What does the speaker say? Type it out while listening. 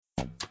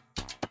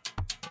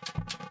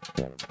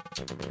The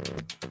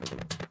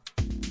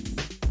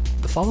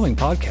following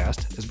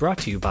podcast is brought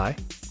to you by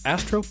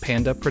Astro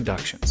Panda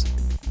Productions.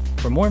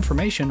 For more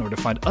information or to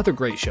find other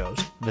great shows,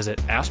 visit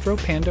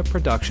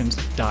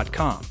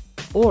astropandaproductions.com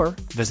or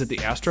visit the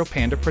Astro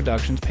Panda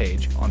Productions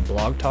page on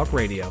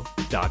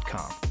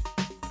blogtalkradio.com.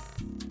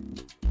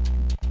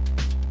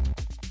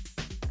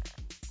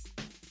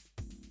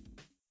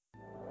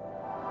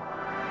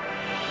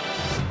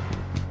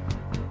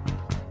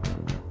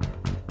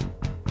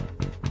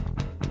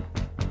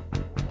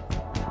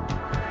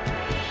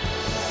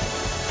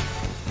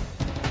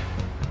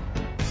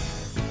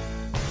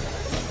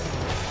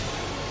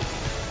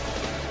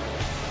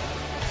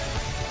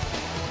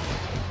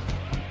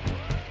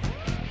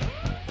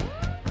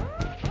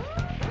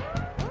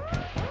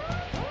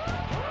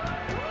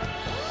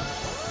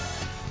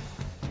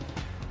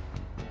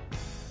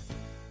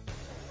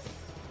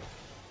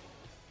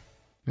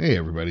 Hey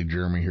everybody,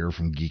 Jeremy here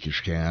from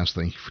Geekish Cast.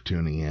 Thank you for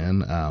tuning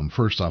in.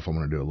 First off, I'm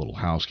going to do a little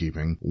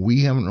housekeeping.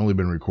 We haven't really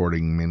been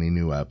recording many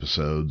new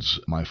episodes.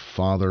 My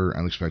father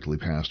unexpectedly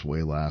passed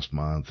away last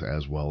month,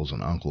 as well as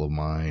an uncle of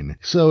mine.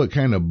 So it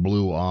kind of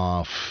blew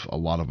off a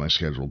lot of my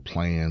scheduled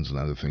plans and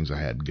other things I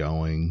had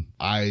going.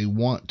 I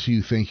want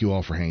to thank you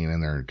all for hanging in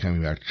there and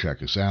coming back to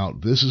check us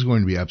out. This is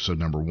going to be episode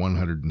number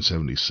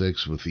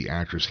 176 with the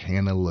actress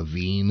Hannah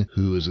Levien,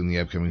 who is in the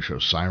upcoming show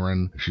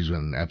Siren. She's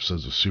been in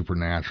episodes of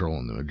Supernatural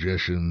and The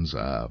Magician.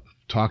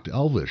 Talked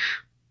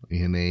Elvish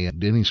in a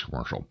Denny's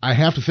commercial. I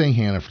have to thank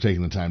Hannah for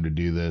taking the time to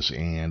do this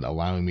and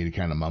allowing me to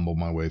kind of mumble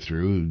my way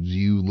through.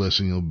 You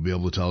listening, you'll be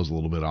able to tell us a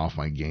little bit off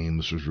my game.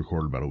 This was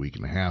recorded about a week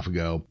and a half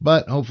ago,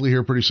 but hopefully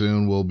here pretty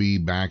soon we'll be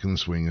back in the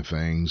swing of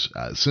things.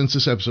 Since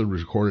this episode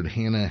was recorded,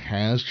 Hannah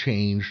has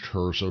changed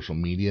her social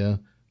media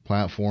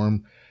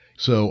platform.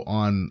 So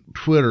on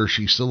Twitter,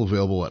 she's still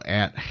available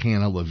at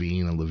Hannah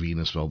Levien, and Levien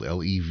is spelled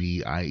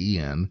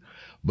Levien,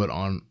 but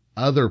on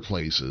other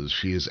places,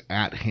 she is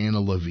at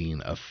Hannah Levien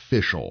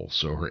Official,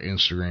 so her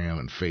Instagram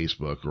and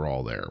Facebook are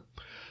all there.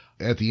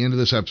 At the end of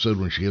this episode,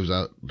 when she gives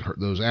out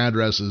those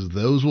addresses,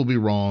 those will be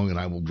wrong, and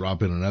I will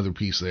drop in another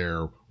piece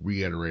there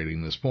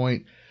reiterating this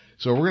point.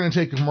 So we're going to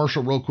take a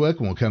commercial real quick,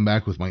 and we'll come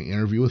back with my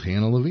interview with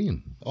Hannah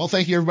Levien. Well,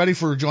 thank you, everybody,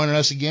 for joining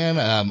us again.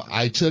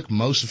 I took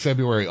most of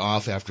February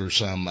off after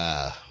some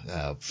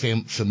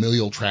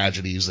familial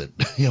tragedies that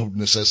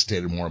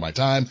necessitated more of my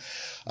time.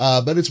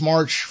 But it's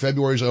March,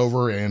 February's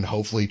over, and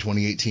hopefully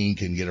 2018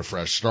 can get a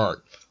fresh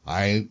start.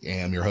 I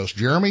am your host,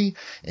 Jeremy,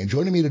 and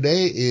joining me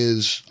today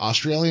is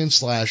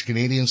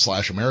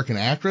Australian/Canadian/American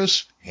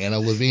actress, Hannah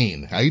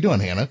Levien. How you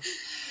doing, Hannah?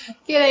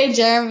 G'day,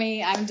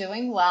 Jeremy. I'm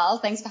doing well.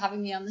 Thanks for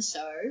having me on the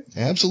show.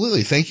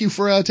 Absolutely. Thank you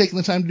for taking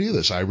the time to do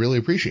this. I really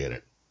appreciate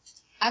it.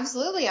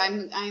 Absolutely.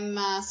 I'm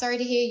sorry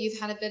to hear you've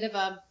had a bit of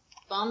a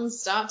bum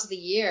start to the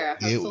year.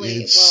 Hopefully it will only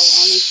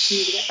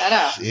continue to get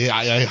better. Yeah,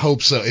 I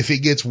hope so. If it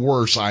gets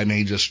worse, I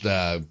may just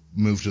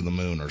move to the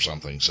moon or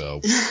something.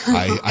 So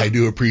I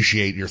do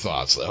appreciate your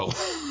thoughts, though.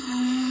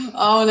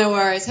 Oh, no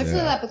worries. Hopefully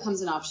that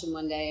becomes an option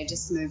one day.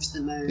 Just move to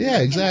the moon.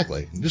 Yeah,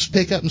 exactly. Just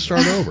pick up and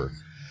start over.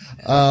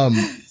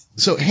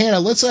 So Hannah,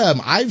 let's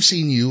I've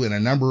seen you in a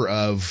number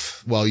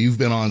of, you've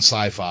been on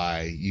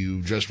Sci-Fi.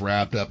 You've just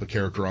wrapped up a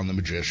character on The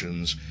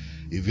Magicians.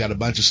 You've got a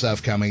bunch of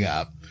stuff coming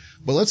up.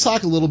 But let's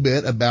talk a little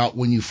bit about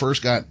when you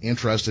first got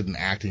interested in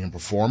acting and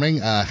performing.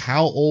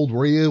 How old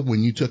were you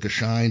when you took a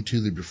shine to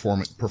the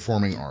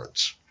performing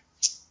arts?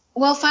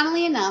 Well,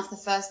 funnily enough, the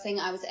first thing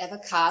I was ever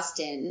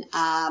cast in,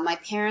 my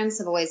parents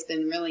have always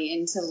been really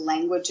into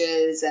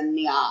languages and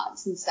the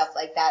arts and stuff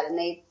like that. And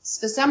they,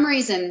 for some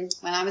reason,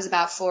 when I was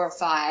about 4 or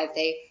 5,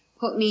 they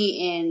put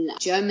me in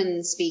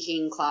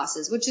German-speaking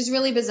classes, which is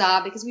really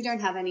bizarre because we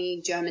don't have any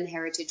German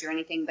heritage or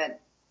anything, but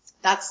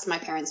that's my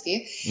parents'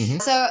 view. Mm-hmm.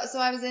 So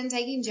I was then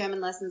taking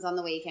German lessons on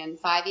the weekend,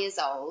 5 years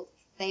old.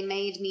 They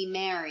made me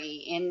Mary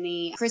in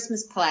the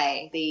Christmas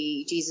play,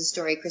 the Jesus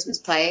Story Christmas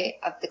play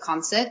of the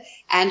concert.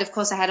 And, of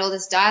course, I had all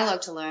this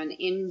dialogue to learn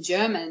in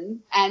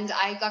German. And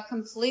I got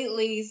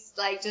completely,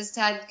 just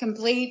had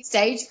complete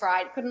stage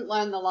fright, couldn't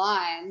learn the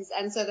lines.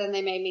 And so then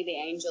they made me the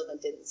angel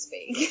that didn't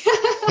speak.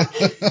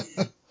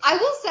 I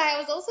will say I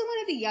was also one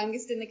of the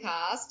youngest in the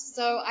cast,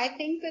 so I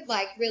think that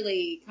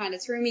really kind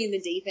of threw me in the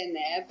deep end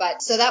there.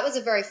 But so that was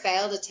a very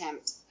failed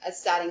attempt at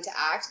starting to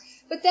act.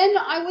 But then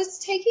I was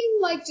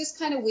taking just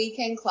kind of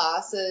weekend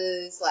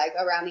classes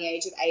around the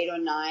age of 8 or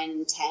 9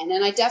 and 10,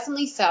 and I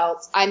definitely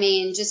felt,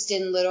 just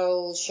in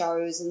little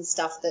shows and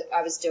stuff that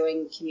I was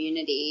doing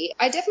community,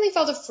 I definitely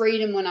felt a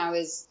freedom when I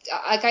was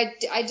I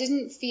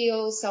didn't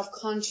feel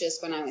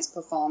self-conscious when I was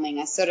performing.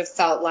 I sort of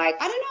felt I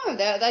don't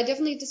know, I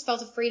definitely just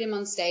felt a freedom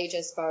on stage,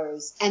 I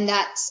suppose. And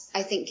that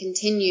I think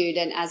continued,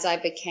 and as I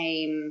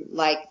became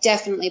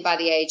definitely by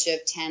the age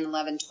of 10,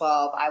 11,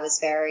 12, I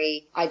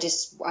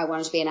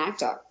wanted to be an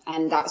actor.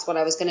 And that's what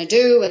I was going to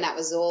do, and that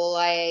was all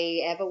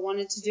I ever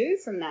wanted to do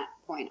from that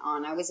point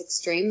on. I was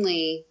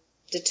extremely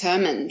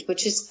determined,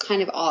 which is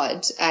kind of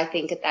odd, I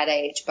think, at that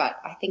age. But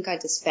I think I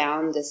just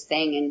found this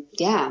thing, and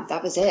yeah,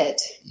 that was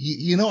it.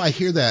 I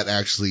hear that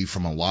actually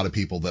from a lot of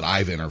people that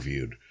I've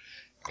interviewed.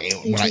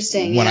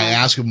 Interesting. When I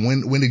ask them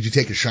when did you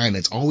take a shine,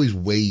 it's always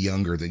way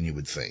younger than you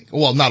would think.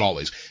 Well, not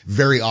always.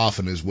 Very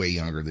often is way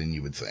younger than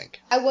you would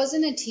think. I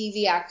wasn't a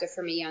TV actor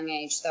from a young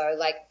age, though.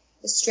 Like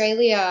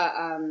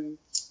Australia,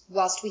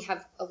 whilst we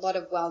have a lot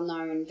of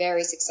well-known,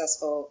 very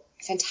successful,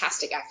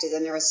 fantastic actors,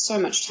 and there is so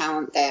much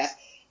talent there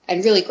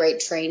and really great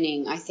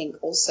training, I think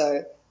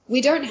also,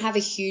 we don't have a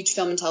huge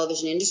film and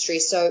television industry.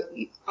 So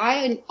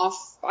I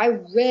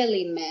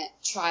rarely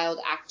met child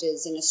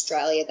actors in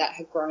Australia that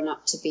have grown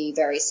up to be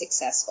very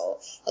successful.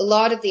 A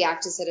lot of the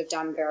actors that have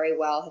done very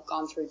well have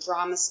gone through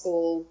drama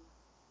school.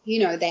 You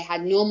know, they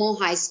had normal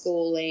high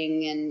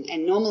schooling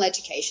and normal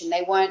education.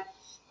 They weren't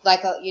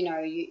like,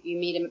 you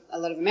meet a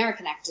lot of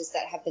American actors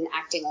that have been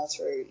acting all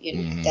through,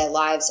 their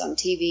lives on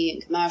TV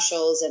and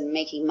commercials and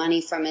making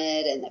money from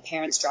it, and their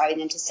parents driving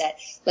them to set.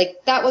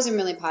 Like, that wasn't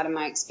really part of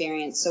my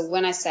experience. So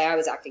when I say I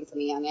was acting from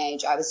a young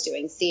age, I was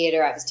doing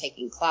theater, I was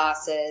taking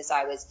classes,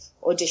 I was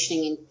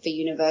auditioning for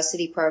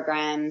university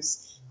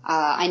programs.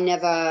 I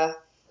never,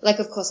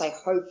 of course I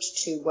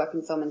hoped to work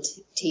in film and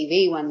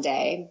TV one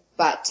day,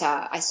 but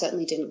I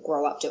certainly didn't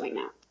grow up doing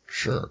that.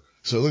 Sure.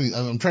 So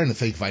I'm trying to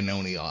think if I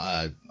know any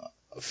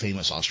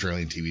famous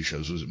Australian TV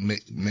shows. Was it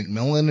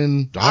McMillan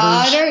and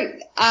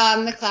Daughters?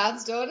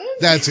 McLeod's Daughters?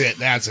 That's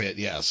it,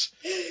 yes.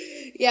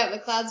 Yeah,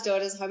 McLeod's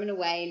Daughters, Home and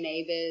Away,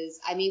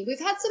 Neighbours. I mean, we've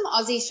had some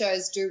Aussie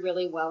shows do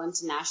really well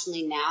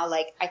internationally now.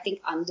 Like, I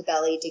think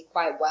Underbelly did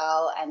quite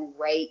well, and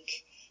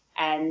Rake,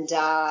 and,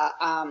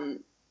 oh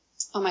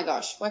my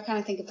gosh, why can't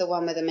I think of the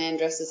one where the man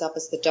dresses up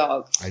as the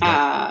dog?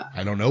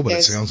 I don't know, but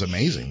it sounds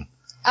amazing.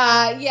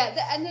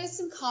 And there's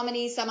some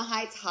comedy, Summer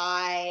Heights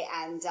High,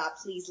 and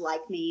Please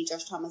Like Me,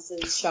 Josh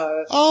Thomas's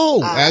show.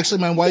 Oh,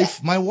 actually, my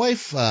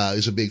wife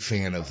is a big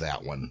fan of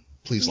that one.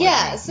 Please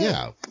Like Me. So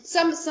yeah.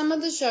 Some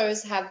of the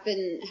shows have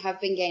been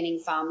gaining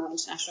far more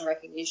international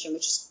recognition,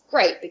 which is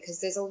great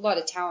because there's a lot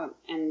of talent,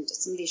 and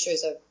some of these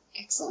shows are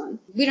excellent.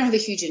 We don't have a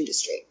huge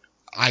industry.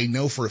 I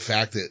know for a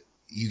fact that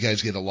you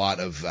guys get a lot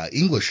of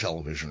English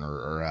television,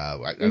 or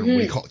what do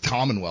you call it,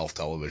 Commonwealth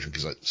television,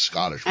 because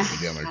Scottish would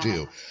be down there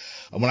too.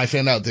 When I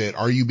found out that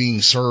Are You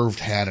Being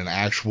Served had an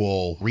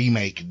actual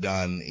remake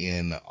done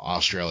in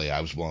Australia,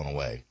 I was blown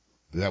away.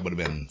 That would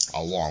have been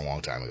a long,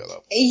 long time ago,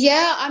 though.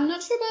 Yeah, I'm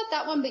not sure about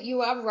that one, but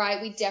you are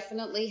right. We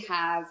definitely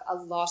have a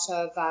lot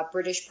of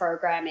British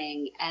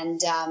programming, and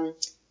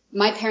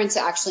my parents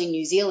are actually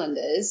New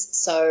Zealanders,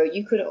 so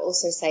you could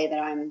also say that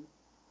I'm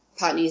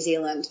part New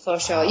Zealand, for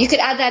sure. You could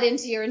add that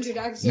into your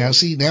introduction.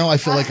 Now I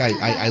feel like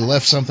I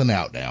left something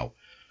out now.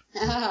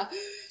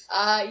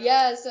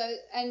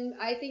 And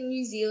I think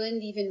New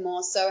Zealand even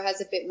more so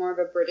has a bit more of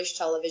a British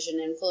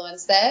television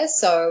influence there.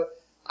 So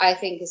I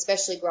think,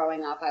 especially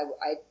growing up,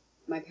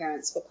 my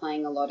parents were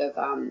playing a lot of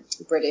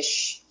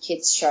British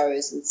kids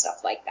shows and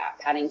stuff like that.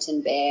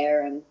 Paddington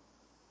Bear and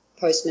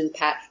Postman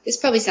Pat. This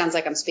probably sounds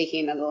like I'm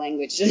speaking another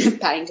language.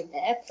 Paddington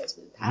Bear,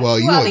 Postman Pat. Well,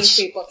 Who are these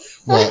people?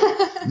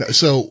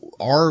 So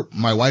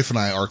my wife and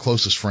I, our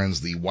closest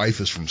friends, the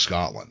wife is from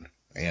Scotland,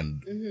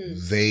 and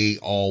they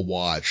all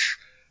watch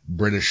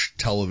British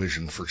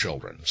television for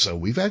children. So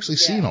we've actually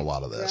seen a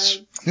lot of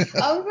this. Right.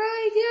 Oh,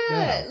 right,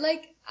 yeah.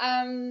 Like,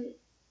 I'm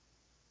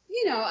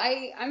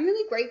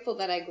really grateful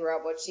that I grew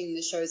up watching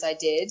the shows I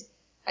did.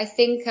 I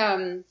think,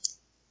 I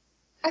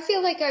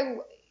feel like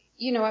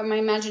my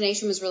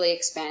imagination was really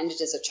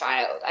expanded as a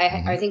child.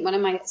 I think one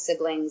of my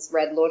siblings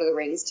read Lord of the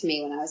Rings to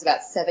me when I was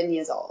about 7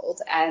 years old.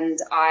 And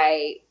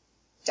I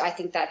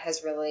think that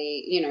has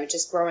really,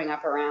 just growing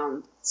up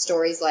around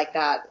stories like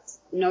that,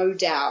 no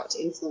doubt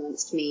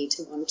influenced me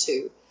to want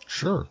to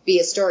be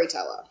a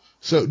storyteller.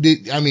 So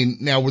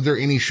now were there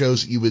any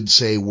shows that you would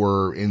say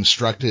were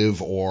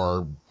instructive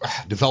or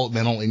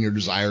developmental in your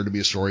desire to be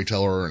a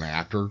storyteller or an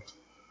actor?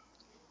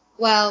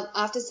 Well,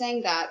 after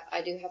saying that,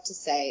 I do have to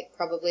say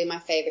probably my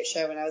favorite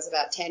show when I was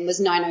about 10 was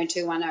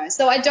 90210.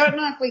 So I don't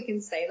know if we can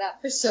say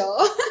that for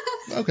sure.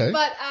 Okay.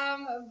 But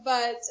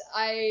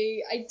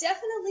I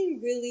definitely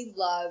really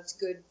loved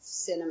good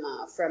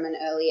cinema from an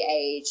early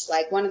age.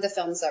 Like, one of the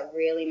films that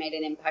really made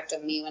an impact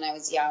on me when I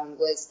was young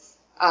was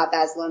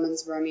Baz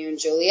Luhrmann's Romeo and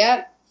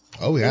Juliet.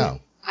 Oh, yeah.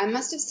 I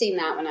must have seen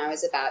that when I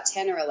was about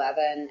 10 or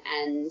 11,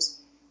 and,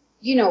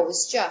 it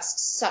was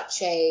just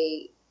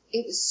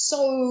it was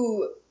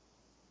so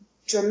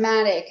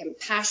dramatic and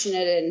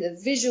passionate, and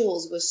the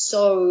visuals were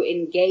so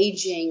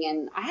engaging,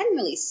 and I hadn't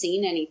really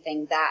seen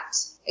anything that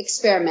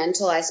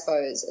experimental, I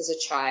suppose, as a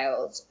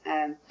child.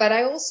 But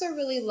I also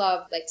really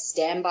loved, like,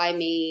 Stand By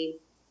Me,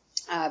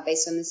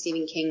 based on the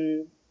Stephen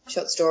King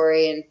short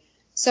story, and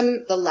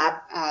some the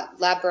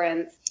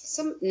Labyrinth,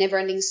 some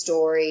Neverending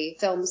Story,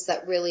 films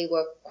that really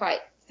were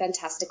quite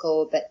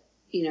fantastical, but,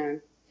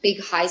 big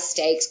high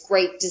stakes,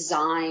 great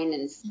design,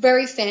 and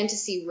very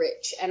fantasy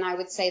rich. And I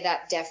would say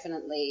that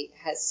definitely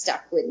has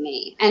stuck with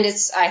me. And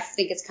I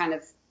think it's kind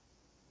of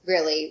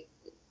really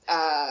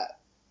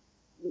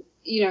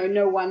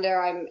no wonder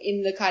I'm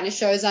in the kind of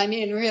shows I'm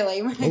in,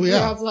 really, when I grew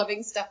up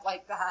loving stuff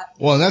like that.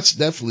 Well,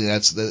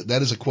 that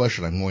is a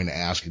question I'm going to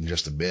ask in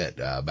just a bit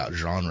about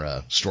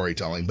genre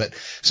storytelling. But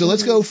so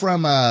let's go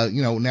from,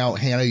 now,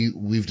 Hannah,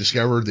 we've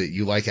discovered that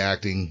you like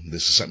acting.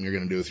 This is something you're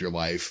going to do with your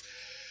life.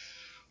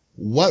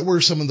 What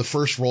were some of the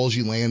first roles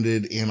you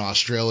landed in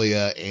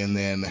Australia? And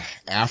then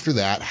after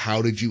that,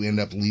 how did you end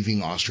up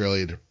leaving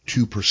Australia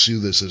to pursue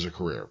this as a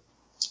career?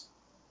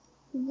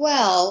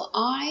 Well,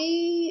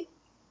 I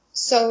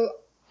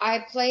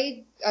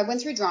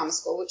went through drama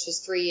school, which was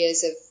 3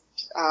 years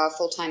of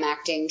full-time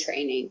acting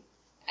training.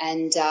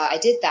 And I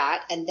did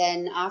that. And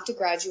then after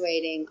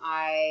graduating,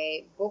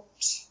 I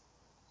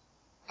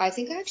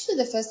think actually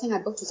the first thing I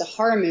booked was a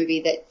horror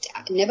movie that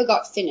never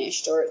got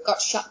finished, or it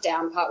got shut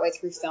down partway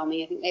through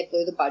filming. I think they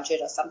blew the budget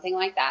or something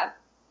like that.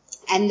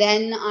 And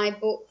then I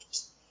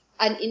booked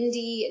an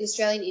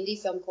Australian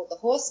indie film called The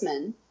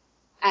Horseman.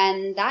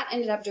 And that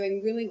ended up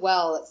doing really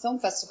well at film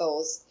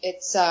festivals.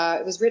 It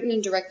was written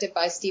and directed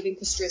by Stephen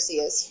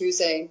Castricius,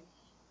 who's a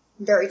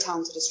very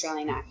talented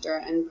Australian actor,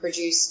 and a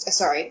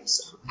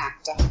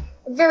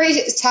very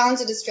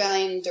talented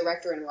Australian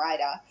director and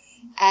writer.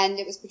 And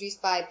it was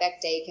produced by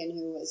Beck Dakin,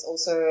 who was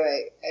also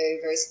a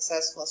very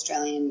successful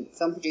Australian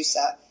film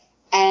producer.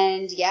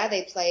 And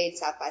they played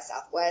South by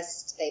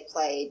Southwest. They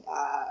played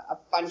a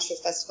bunch of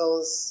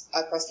festivals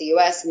across the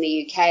US and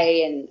the UK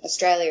and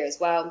Australia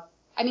as well.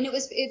 I mean,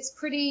 it's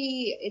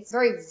a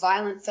very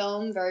violent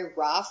film, very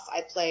rough.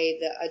 I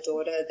played a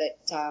daughter that,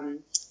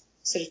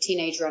 sort of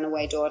teenage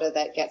runaway daughter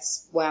that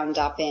gets wound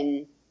up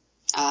in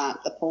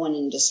the porn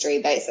industry,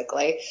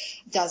 basically,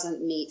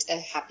 doesn't meet a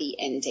happy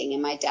ending.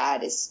 And my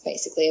dad is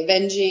basically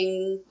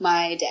avenging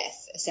my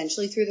death,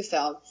 essentially, through the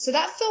film. So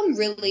that film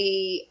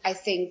really, I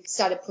think,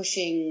 started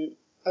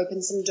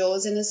open some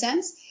doors in a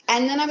sense.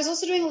 And then I was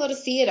also doing a lot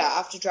of theatre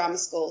after drama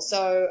school.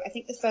 So I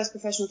think the first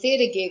professional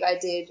theatre gig I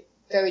did,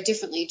 very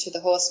differently to The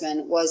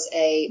Horseman, was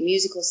a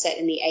musical set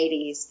in the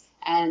 80s,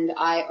 and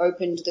I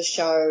opened the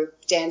show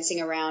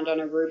dancing around on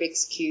a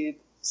Rubik's Cube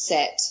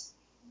set,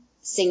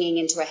 singing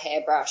into a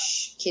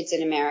hairbrush, Kids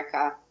in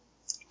America,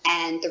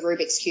 and the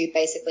Rubik's Cube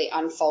basically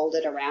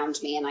unfolded around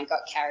me, and I got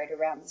carried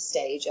around the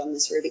stage on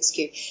this Rubik's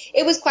Cube.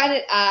 It was quite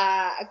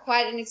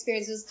an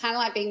experience. It was kind of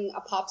like being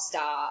a pop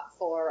star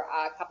for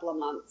a couple of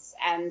months,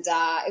 and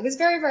it was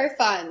very, very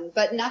fun,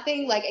 but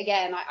nothing like,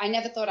 again, I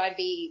never thought I'd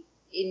be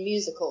in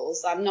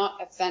musicals. I'm not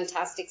a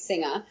fantastic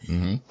singer,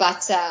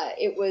 but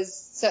it was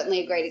certainly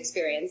a great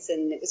experience,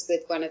 and it was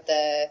with one of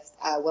the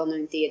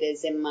well-known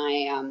theatres in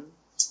my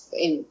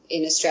in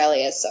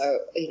Australia. So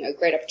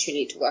great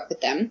opportunity to work with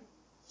them.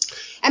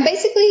 And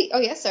basically,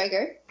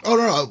 go. Oh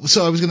no.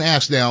 So I was going to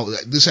ask now.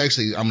 This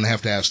actually, I'm going to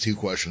have to ask two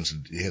questions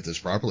to hit this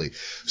properly.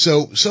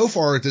 So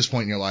far at this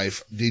point in your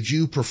life, did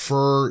you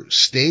prefer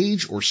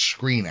stage or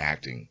screen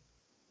acting?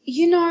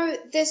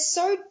 They're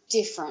so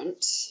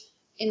different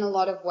in a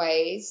lot of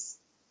ways,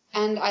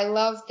 and I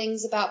love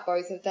things about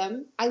both of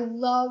them. I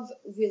love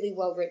really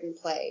well-written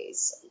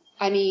plays.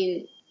 I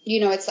mean,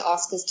 it's the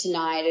Oscars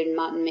tonight, and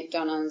Martin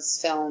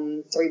McDonagh's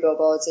film 3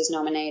 Billboards is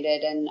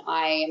nominated, and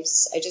I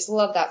just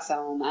love that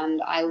film,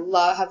 and I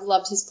have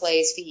loved his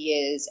plays for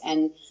years.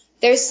 And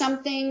there's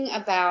something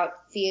about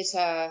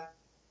theatre,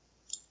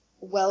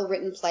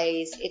 well-written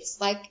plays.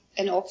 It's like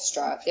an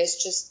orchestra. There's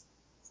just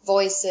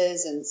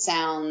voices and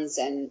sounds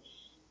and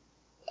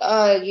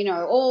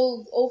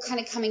all kind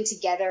of coming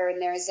together,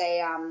 and there's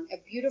a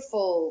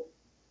beautiful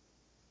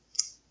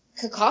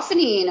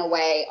cacophony in a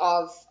way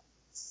of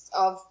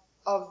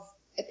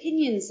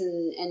opinions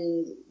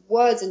and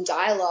words and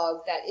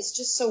dialogue that is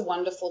just so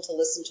wonderful to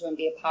listen to and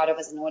be a part of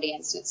as an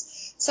audience. And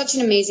it's such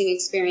an amazing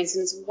experience,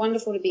 and it's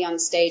wonderful to be on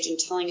stage and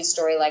telling a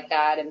story like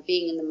that and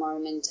being in the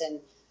moment. And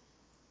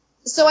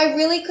so I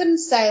really couldn't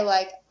say,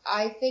 like,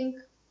 I think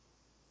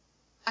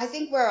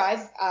where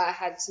I've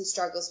had some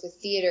struggles with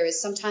theatre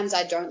is sometimes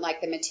I don't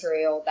like the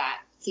material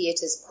that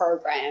theatres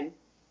program.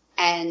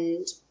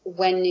 And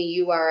when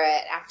you are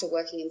an actor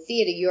working in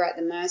theatre, you're at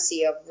the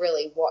mercy of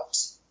really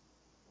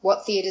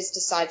what theatres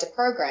decide to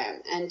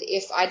program. And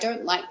if I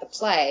don't like the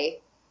play,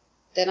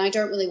 then I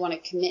don't really want to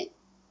commit,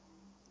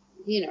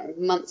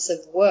 months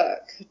of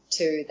work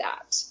to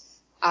that.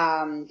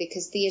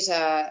 Because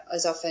theatre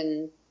is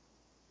often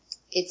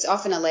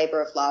a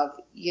labour of love.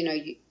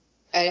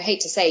 I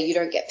hate to say you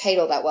don't get paid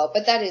all that well,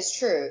 but that is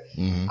true.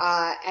 Mm-hmm.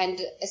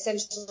 And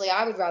essentially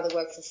I would rather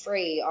work for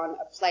free on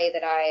a play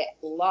that I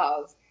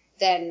love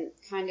than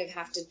kind of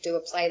have to do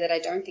a play that I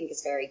don't think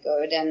is very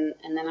good, and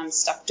then I'm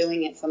stuck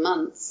doing it for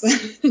months,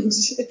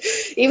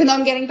 even though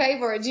I'm getting paid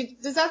for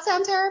it. Does that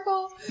sound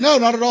terrible? No,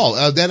 not at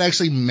all. That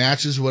actually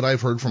matches what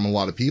I've heard from a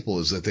lot of people,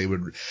 is that they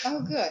would...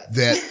 Oh, good.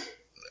 That...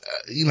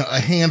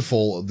 a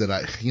handful that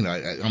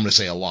I'm going to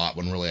say a lot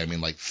when really I mean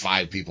like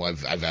 5 people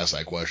I've asked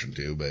that question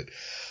to, but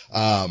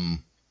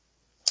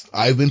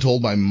I've been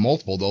told by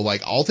multiple, though,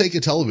 like, I'll take a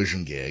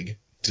television gig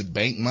to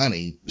bank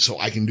money so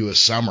I can do a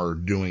summer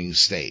doing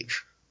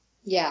stage.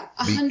 Yeah,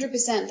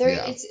 100%.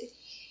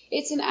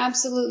 It's an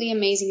absolutely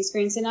amazing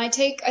experience, and I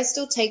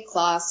still take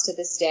class to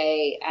this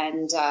day.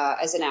 And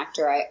as an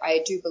actor,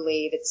 I do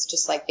believe it's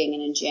just like being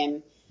in a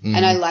gym,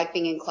 and I like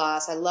being in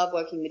class. I love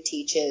working with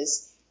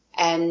teachers,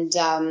 and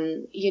I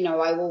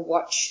will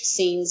watch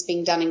scenes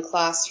being done in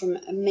class from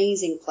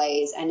amazing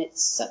plays, and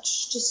it's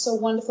just so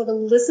wonderful to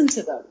listen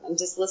to them and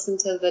just listen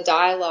to the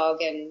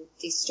dialogue and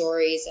these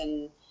stories,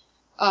 and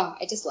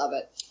I just love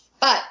it.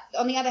 But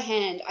on the other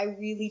hand, I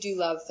really do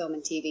love film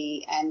and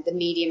TV and the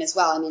medium as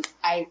well. I mean,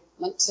 I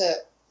went to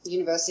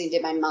university and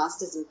did my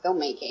master's in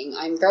filmmaking.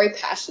 I'm very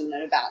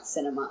passionate about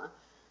cinema.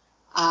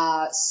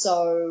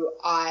 So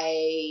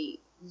I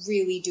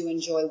really do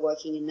enjoy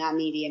working in that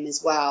medium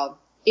as well.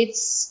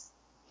 There's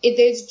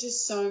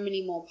just so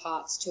many more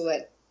parts to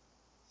it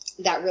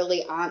that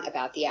really aren't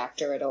about the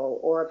actor at all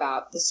or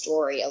about the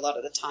story a lot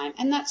of the time.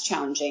 And that's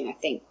challenging, I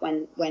think,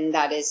 when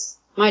that is...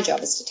 My job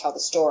is to tell the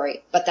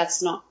story, but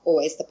that's not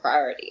always the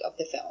priority of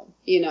the film,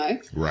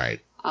 Right.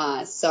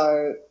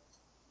 So,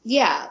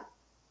 yeah,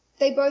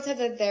 they both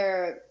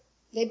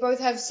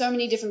have so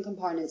many different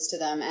components to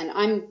them, and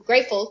I'm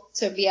grateful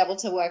to be able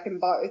to work in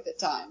both at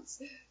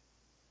times.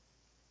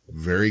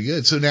 Very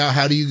good. So now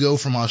how do you go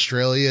from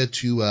Australia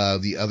to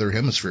the other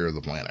hemisphere of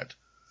the planet?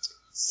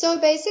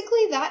 So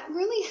basically that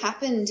really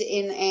happened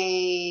in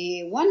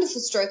a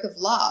wonderful stroke of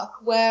luck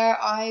where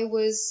I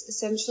was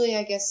essentially,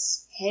 I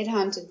guess,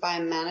 headhunted by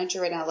a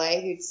manager in LA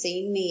who'd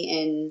seen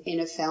me in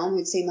a film,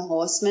 who'd seen The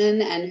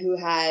Horseman, and who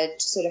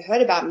had sort of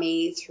heard about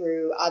me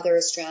through other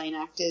Australian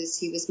actors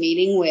he was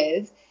meeting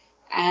with,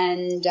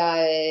 and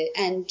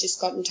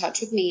just got in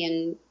touch with me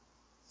and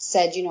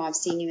said, I've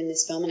seen you in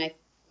this film and I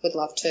would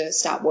love to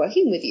start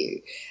working with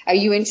you. Are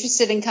you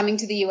interested in coming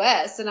to the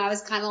US? And I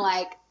was kind of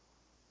like,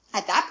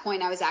 at that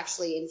point, I was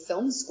actually in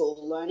film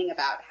school learning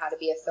about how to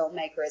be a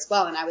filmmaker as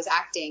well, and I was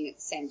acting at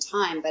the same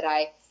time, but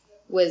I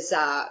was,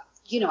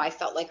 I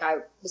felt like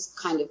I was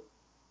kind of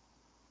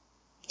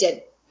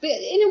dead. But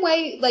in a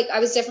way, like, I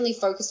was definitely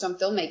focused on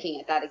filmmaking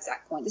at that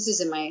exact point. This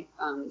is in my,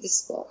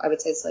 I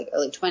would say it's like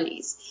early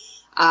 20s.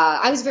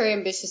 I was very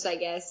ambitious, I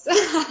guess,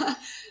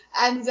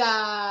 and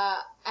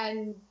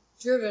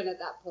driven at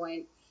that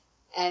point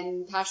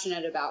and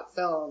passionate about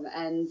film.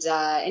 And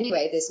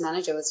anyway, this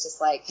manager was just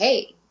like,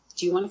 hey,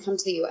 do you want to come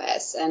to the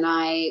US? And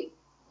I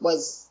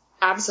was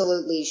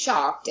absolutely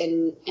shocked.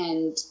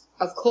 And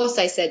of course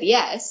I said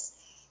yes.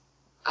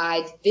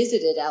 I'd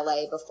visited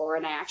LA before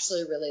and I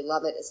actually really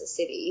love it as a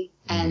city.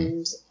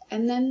 And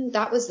then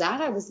that was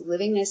that. I was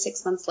living there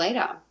 6 months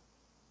later,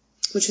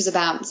 which was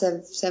about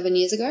 7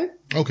 years ago.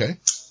 Okay.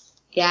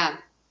 Yeah.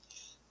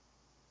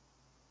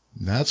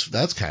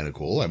 That's kind of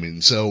cool. I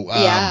mean, so,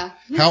 yeah.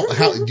 how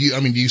do you,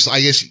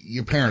 I guess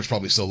your parents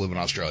probably still live in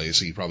Australia,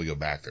 so you probably go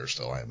back there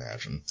still, I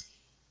imagine.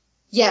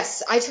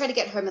 Yes, I try to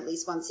get home at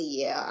least once a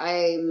year.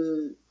 I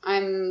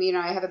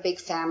have a big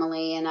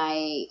family and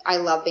I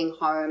love being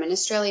home, and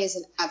Australia is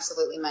an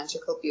absolutely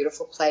magical,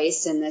 beautiful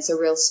place, and there's a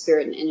real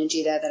spirit and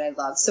energy there that I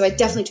love. So I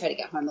definitely try to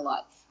get home a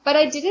lot. But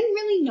I didn't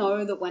really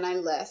know that when I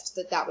left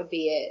that would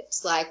be it.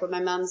 Like when my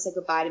mum said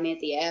goodbye to me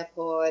at the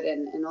airport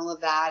and all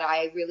of that,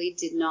 I really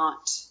did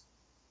not.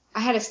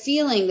 I had a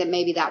feeling that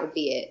maybe that would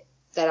be it,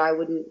 that I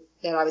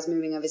was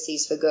moving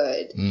overseas for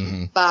good.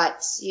 Mm-hmm.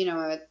 But,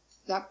 at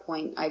that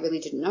point I really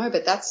didn't know,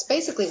 but that's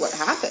basically what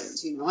happened.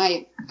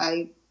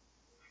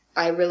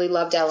 I really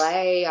loved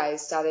LA. I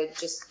started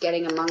just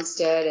getting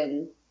amongst it,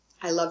 and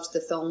I loved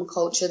the film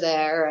culture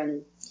there,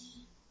 and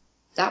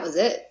that was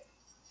it.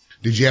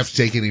 Did you have to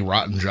take any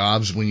rotten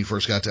jobs when you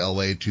first got to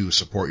LA to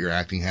support your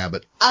acting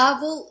habit?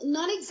 Well,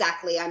 not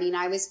exactly. I mean,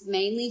 I was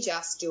mainly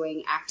just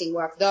doing acting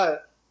work, though.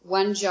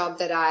 One job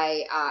that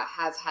I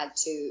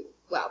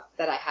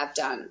that I have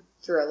done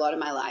through a lot of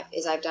my life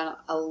is I've done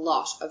a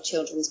lot of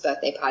children's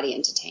birthday party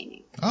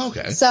entertaining. Oh,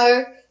 okay.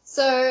 So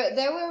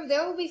there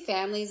will be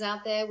families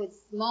out there with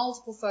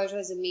multiple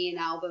photos of me in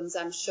albums,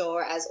 I'm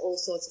sure, as all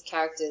sorts of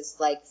characters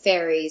like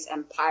fairies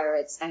and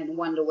pirates and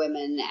Wonder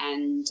Women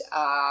and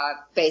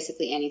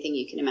basically anything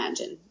you can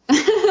imagine.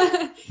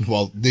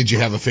 Well, did you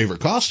have a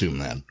favorite costume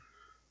then?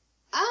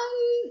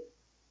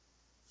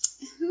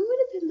 Who would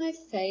have been my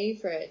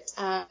favorite?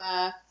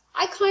 I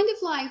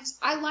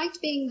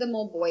liked being the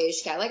more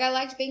boyish cat. Like I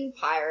liked being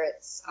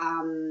pirates.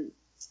 And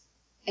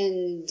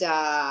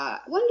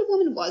Wonder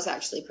Woman was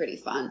actually pretty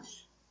fun.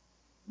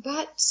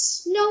 But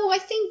no, I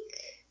think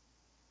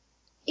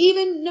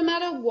even no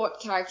matter what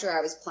character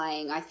I was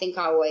playing, I think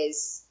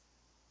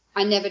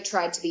I never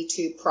tried to be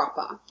too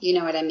proper. You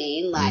know what I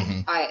mean?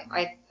 Like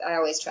I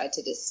always tried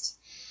to just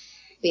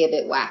be a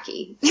bit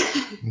wacky.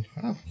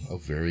 Oh,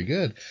 very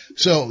good.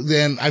 So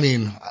then, I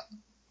mean,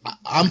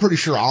 I'm pretty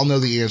sure I'll know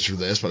the answer to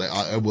this, but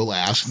I will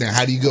ask. Now,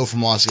 how do you go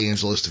from Los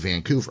Angeles to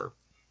Vancouver?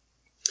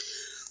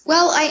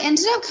 Well, I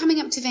ended up coming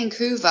up to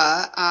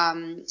Vancouver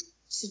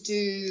to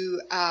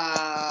do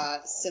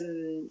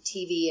some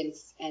TV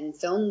and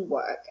film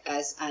work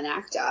as an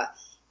actor.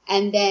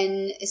 And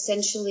then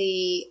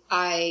essentially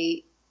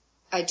I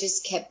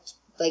just kept,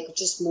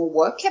 just more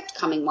work kept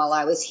coming while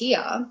I was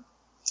here.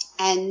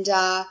 And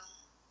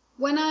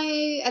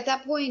At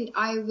that point,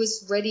 I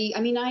was ready.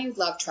 I mean, I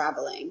love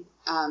traveling,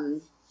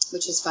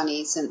 which is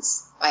funny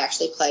since I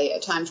actually play a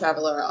time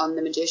traveler on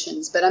The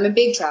Magicians, but I'm a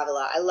big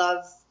traveler. I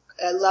love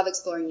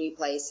exploring new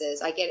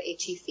places. I get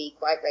itchy feet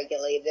quite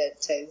regularly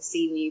to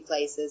see new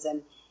places.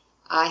 And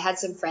I had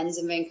some friends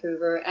in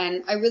Vancouver,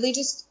 and I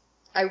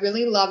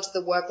really loved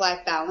the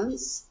work-life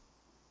balance.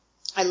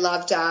 I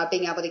loved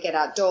being able to get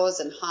outdoors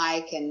and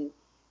hike and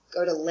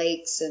go to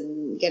lakes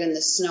and get in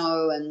the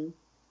snow. And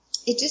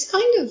it just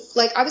kind of,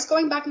 like, I was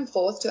going back and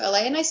forth to LA,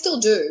 and I still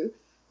do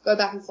go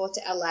back and forth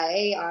to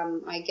LA.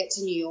 I get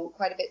to New York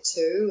quite a bit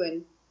too.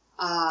 And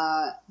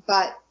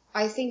but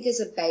I think as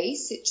a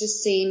base, it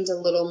just seemed a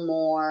little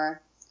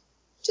more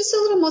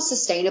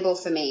sustainable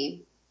for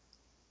me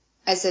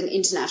as an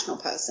international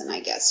person,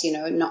 I guess. You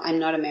know, I'm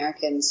not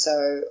American,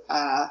 so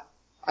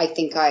I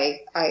think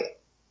I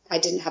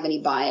didn't have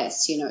any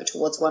bias, you know,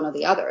 towards one or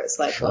the other. It's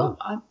like, Sure. well,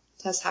 I'm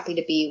just happy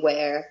to be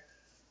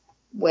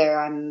where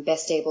I'm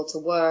best able to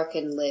work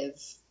and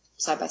live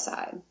side by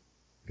side.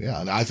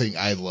 Yeah, and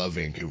I love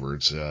Vancouver.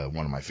 It's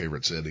one of my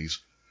favorite cities.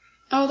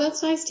 Oh,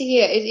 that's nice to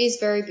hear. It is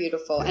very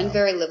beautiful and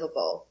very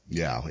livable.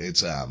 Yeah,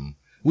 it's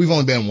we've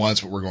only been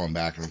once, but we're going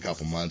back in a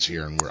couple months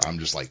here, and I'm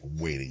just like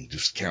waiting,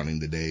 just counting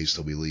the days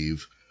till we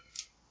leave.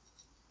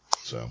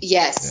 So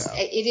Yes,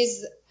 yeah. it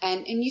is.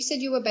 And you said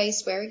you were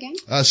based where again?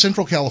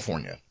 Central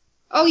California.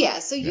 Oh yeah,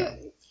 so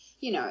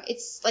you know,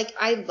 it's like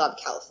I love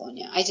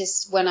California. I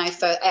just when I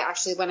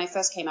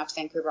first came out to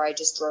Vancouver, I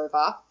just drove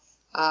up.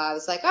 I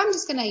was like, I'm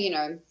just gonna, you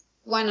know,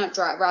 why not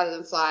drive rather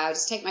than fly? I'll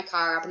just take my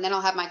car up, and then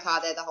I'll have my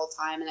car there the whole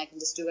time, and I can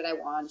just do what I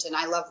want. And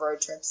I love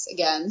road trips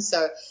again,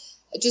 so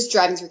just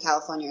driving through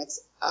California,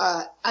 it's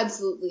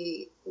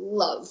absolutely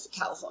love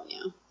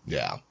California.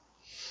 Yeah.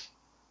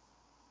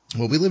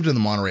 Well, we lived in the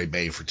Monterey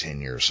Bay for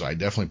 10 years, so I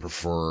definitely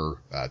prefer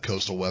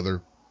coastal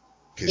weather.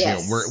 Because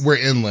Yes. you know, we're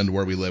inland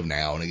where we live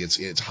now, and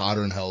it's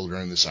hotter than hell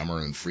during the summer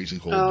and freezing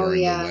cold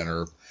during the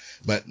winter.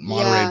 But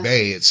Monterey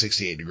Bay, it's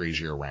 68 degrees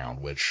year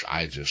round, which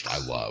I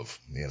love,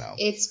 you know.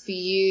 It's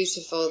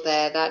beautiful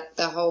there,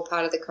 the whole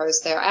part of the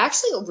coast there. I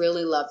actually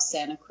really love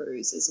Santa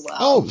Cruz as well.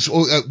 Oh,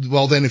 so,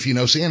 well then if you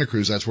know Santa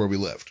Cruz, that's where we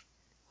lived.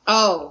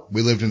 Oh.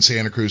 We lived in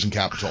Santa Cruz and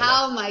Capitola.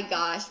 Oh my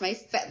gosh,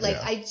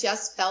 I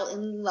just fell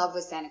in love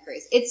with Santa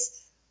Cruz. It's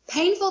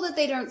painful that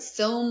they don't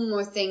film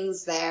more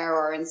things there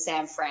or in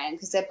San Fran,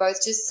 because they're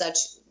both just such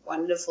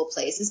wonderful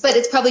places, but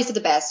it's probably for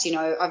the best. You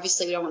know,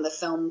 obviously we don't want the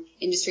film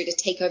industry to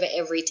take over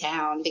every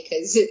town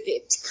because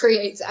it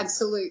creates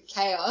absolute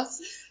chaos.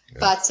 Yeah.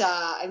 But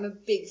I'm a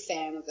big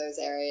fan of those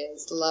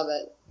areas. Love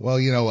it. Well,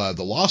 you know,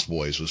 The Lost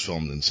Boys was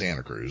filmed in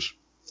Santa Cruz.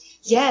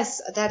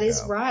 Yes, that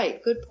is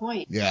right. Good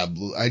point. Yeah,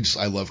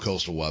 I love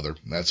coastal weather.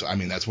 That's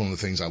one of the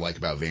things I like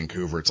about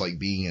Vancouver. It's like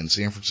being in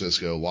San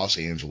Francisco, Los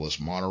Angeles,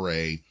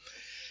 Monterey,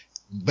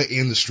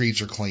 and the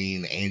streets are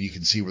clean and you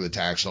can see where the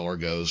tax dollar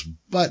goes,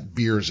 but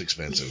beer is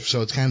expensive.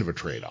 So it's kind of a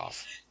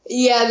trade-off.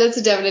 Yeah, that's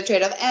a definite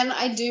trade-off. And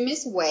I do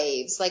miss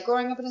waves. Like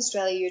growing up in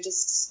Australia, you're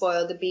just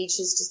spoiled. The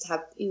beaches just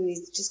have, you know,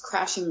 these just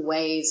crashing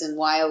waves and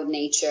wild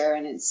nature,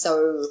 and it's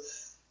so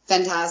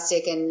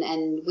fantastic.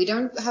 And we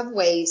don't have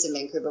waves in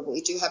Vancouver, but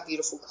we do have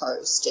beautiful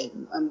coast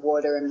and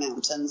water and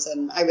mountains,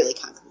 and I really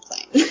can't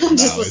complain. I'm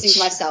just listening to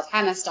myself.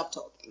 Hannah, stop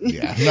talking.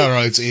 Yeah, no,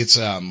 it's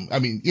I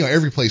mean, you know,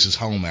 every place is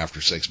home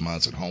after 6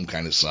 months, and home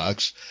kind of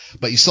sucks,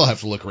 but you still have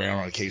to look around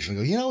on occasion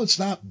and go, you know, it's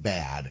not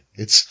bad.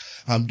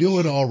 I'm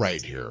doing all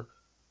right here.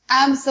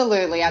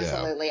 Absolutely.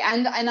 Yeah.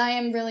 And I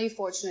am really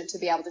fortunate to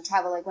be able to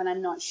travel. Like when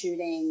I'm not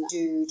shooting,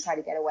 do try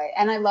to get away.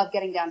 And I love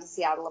getting down to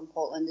Seattle and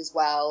Portland as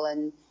well.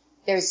 And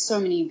there's so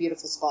many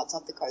beautiful spots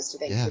off the coast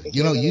of Vancouver. Yeah,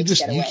 you know,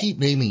 you keep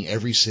naming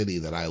every city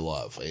that I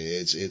love.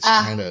 It's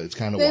kind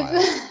of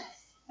wild.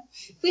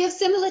 We have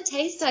similar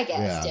taste, I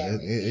guess. Yeah,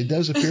 it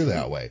does appear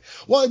that way.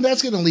 Well, and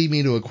that's going to lead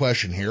me to a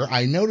question here.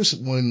 I noticed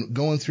when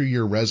going through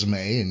your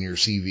resume and your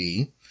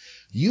CV,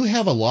 you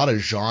have a lot of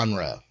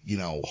genre, you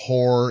know,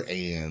 horror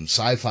and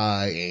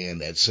sci-fi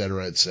and et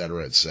cetera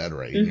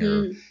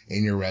in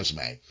your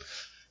resume.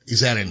 Is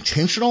that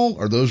intentional?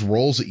 Are those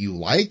roles that you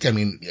like? I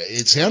mean,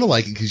 it sounded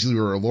like it because you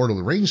were a Lord of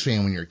the Rings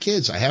fan when you were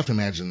kids. I have to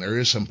imagine there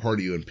is some part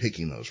of you in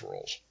picking those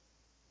roles.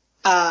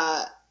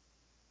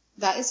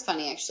 That is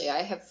funny, actually.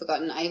 I have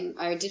forgotten.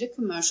 I did a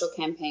commercial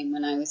campaign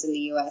when I was in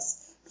the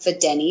US for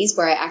Denny's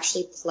where I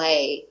actually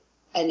play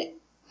a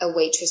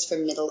waitress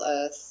from Middle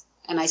Earth,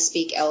 and I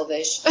speak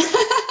Elvish.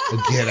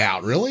 Get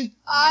out, really?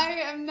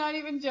 I am not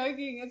even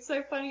joking. It's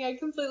so funny. I'd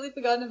completely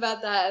forgotten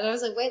about that. And I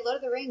was like, wait, Lord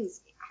of the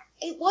Rings.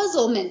 It was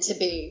all meant to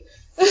be.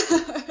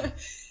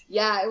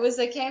 Yeah, it was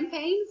a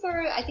campaign for,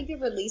 I think, the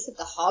release of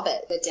The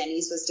Hobbit that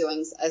Denny's was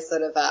doing a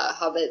sort of a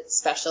Hobbit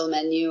special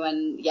menu.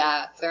 And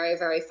yeah, very,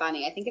 very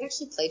funny. I think it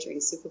actually played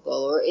during Super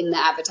Bowl or in the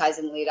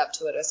advertising lead up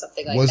to it or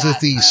something like that. Was it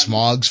the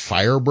Smog's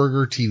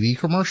Fireburger TV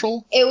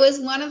commercial? It was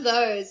one of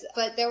those,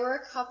 but there were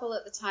a couple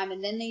at the time.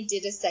 And then they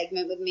did a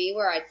segment with me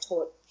where I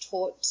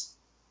taught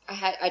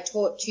I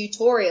taught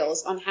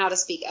tutorials on how to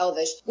speak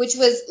Elvish, which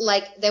was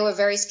like, they were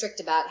very strict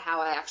about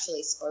how I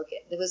actually spoke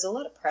it. There was a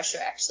lot of pressure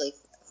actually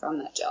from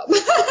that job, but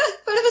it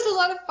was a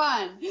lot of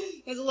fun.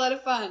 It was a lot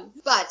of fun.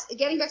 But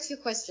getting back to your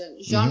question,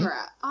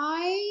 genre,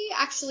 I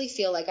actually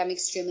feel like I'm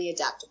extremely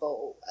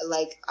adaptable.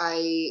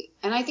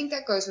 And I think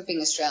that goes with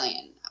being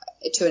Australian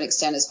to an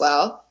extent as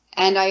well.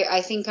 And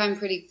I think I'm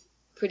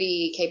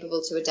pretty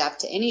capable to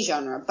adapt to any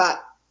genre,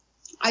 but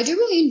I do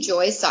really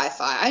enjoy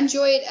sci-fi. I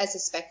enjoy it as a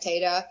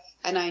spectator,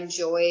 and I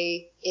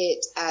enjoy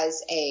it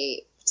as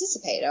a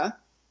participator,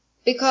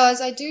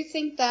 because I do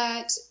think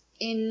that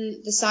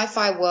in the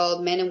sci-fi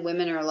world, men and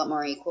women are a lot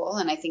more equal,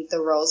 and I think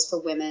the roles for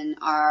women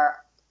are,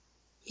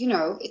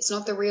 it's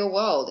not the real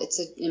world. It's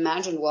an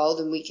imagined world,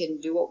 and we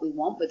can do what we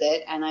want with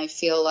it, and I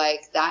feel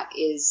like that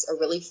is a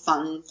really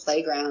fun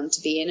playground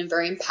to be in and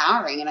very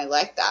empowering, and I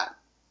like that.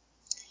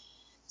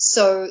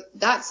 So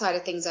that side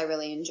of things I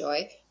really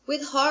enjoy.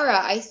 With horror,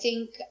 I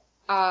think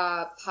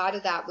part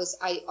of that was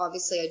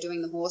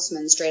Doing the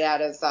Horseman straight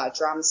out of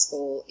drama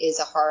school is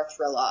a horror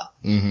thriller.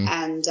 Mm-hmm.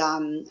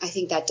 And I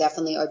think that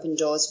definitely opened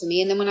doors for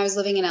me. And then when I was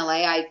living in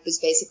LA, I was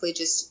basically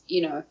just,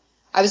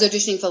 I was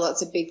auditioning for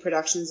lots of big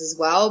productions as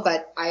well,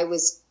 but I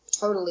was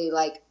totally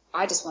like,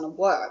 I just want to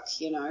work,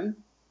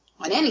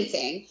 on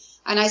anything.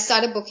 And I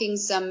started booking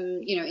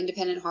some,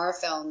 independent horror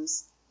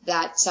films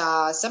that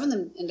some of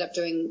them ended up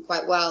doing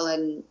quite well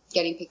and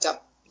getting picked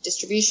up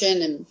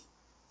distribution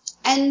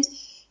and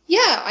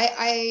yeah,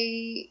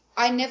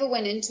 I never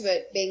went into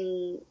it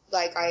being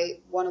like I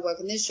want to work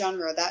in this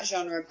genre or that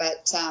genre,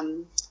 but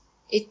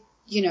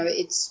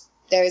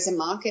there is a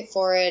market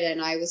for it,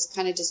 and I was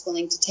kind of just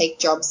willing to take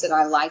jobs that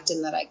I liked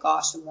and that I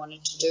got and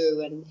wanted to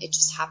do, and it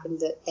just happened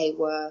that they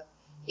were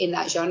in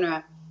that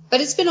genre. But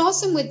it's been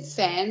awesome with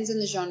fans in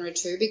the genre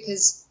too,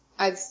 because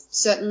I've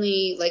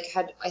certainly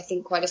had I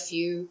think quite a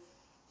few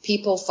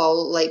people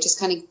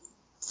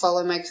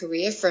follow my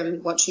career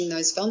from watching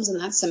those films, and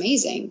that's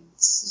amazing.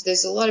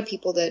 There's a lot of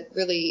people that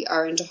really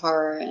are into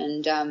horror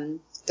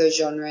and those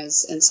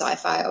genres and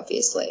sci-fi,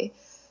 obviously.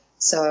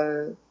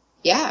 So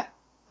yeah,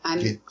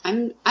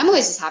 I'm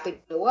always just happy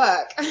to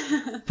work.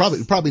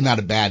 Probably not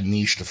a bad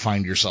niche to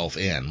find yourself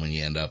in when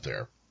you end up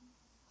there.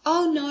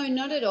 Oh no,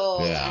 not at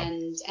all. Yeah.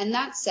 And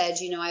that said,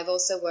 I've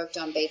also worked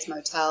on Bates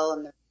Motel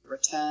and The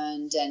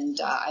Returned, and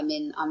I'm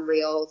in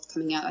Unreal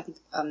coming out. I think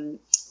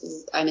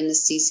I'm in the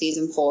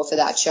season 4 for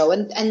that show,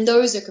 and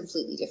those are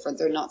completely different.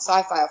 They're not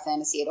sci-fi or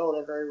fantasy at all.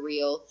 They're very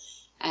real,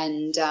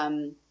 and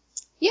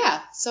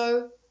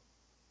so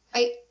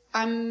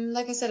I'm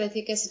like I said, I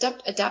think it's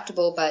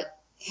adaptable, but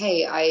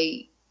hey,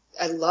 I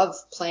love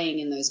playing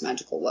in those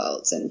magical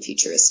worlds and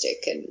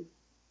futuristic, and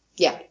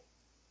yeah.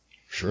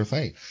 Sure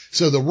thing.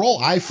 So the role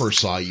I first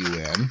saw you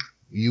in,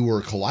 you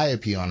were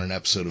Calliope on an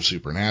episode of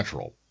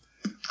Supernatural,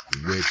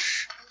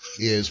 which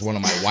is one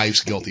of my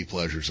wife's guilty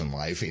pleasures in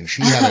life, and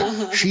she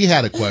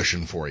had a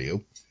question for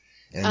you,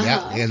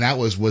 and that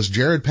was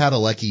Jared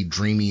Padalecki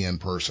dreamy in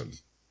person?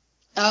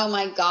 Oh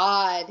my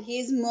God,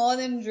 he's more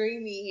than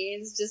dreamy.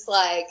 He's just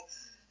like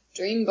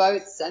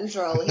Dreamboat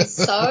Central. He's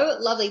so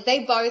lovely.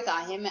 They both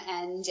are, him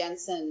and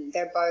Jensen.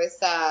 They're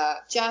both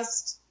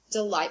just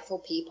delightful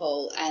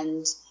people,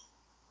 and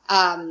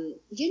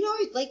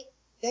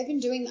they've been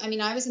doing,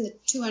 I was in the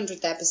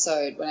 200th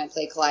episode when I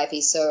played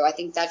Calliope, so I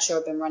think that show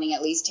had been running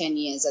at least 10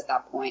 years at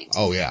that point.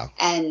 Oh, yeah.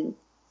 And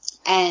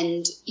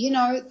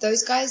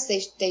those guys,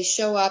 they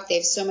show up, they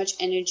have so much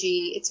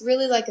energy. It's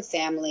really like a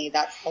family,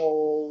 that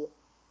whole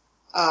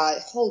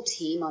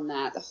team on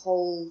that. The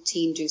whole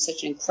team do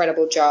such an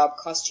incredible job.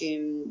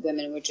 Costume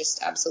women were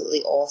just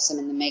absolutely awesome,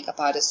 and the makeup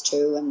artist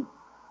too. And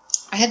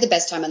I had the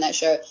best time on that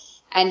show.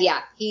 And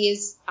yeah, he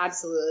is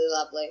absolutely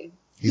lovely.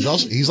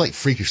 He's like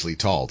freakishly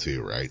tall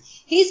too, right?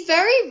 He's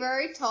very,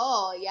 very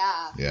tall,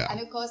 yeah. Yeah. And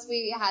of course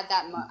we had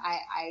that,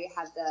 I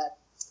had the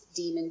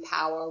demon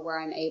power where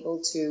I'm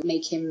able to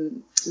make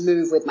him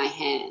move with my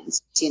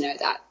hands.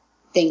 That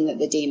thing that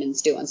the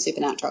demons do on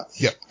Supernatural.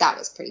 Yep. That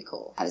was pretty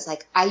cool. I was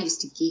like, I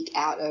used to geek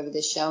out over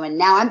this show, and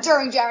now I'm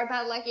throwing Jared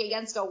Padalecki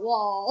against a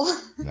wall.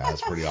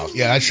 That's pretty awesome.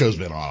 Yeah, that show's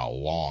been on a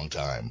long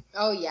time.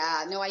 Oh,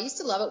 yeah. No, I used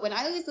to love it. When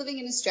I was living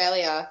in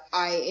Australia,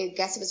 I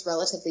guess it was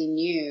relatively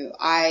new.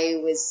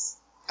 I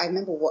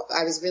remember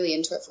I was really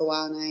into it for a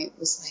while, and I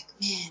was like,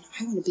 man,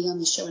 I want to be on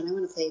the show, and I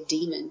want to play a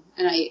demon.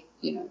 And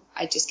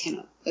I just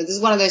cannot. This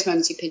is one of those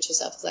moments you pinch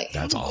yourself. It's like,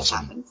 that's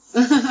awesome.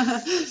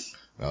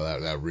 No,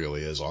 that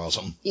really is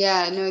awesome.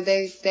 Yeah, no,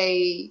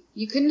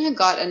 you couldn't have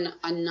got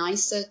a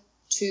nicer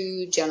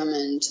two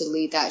gentlemen to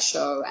lead that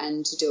show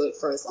and to do it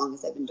for as long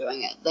as they've been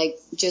doing it. Like,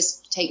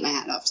 just take my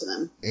hat off to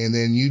them. And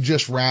then you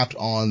just wrapped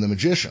on The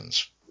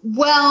Magicians.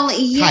 Well,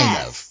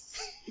 yes.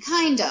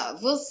 Kind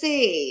of. We'll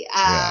see.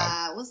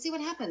 Yeah. We'll see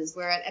what happens.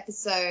 We're at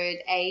episode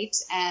 8,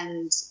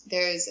 and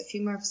there's a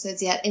few more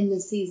episodes yet in the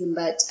season.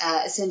 But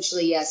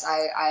essentially, yes,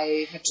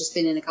 I have just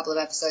been in a couple of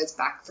episodes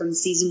back from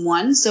season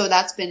 1, so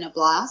that's been a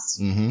blast.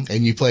 Mm-hmm.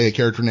 And you play a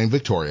character named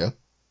Victoria.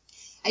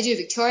 I do.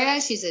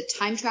 Victoria. She's a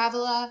time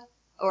traveler,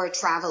 or a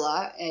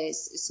traveler.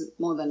 It's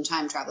more than a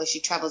time traveler. She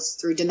travels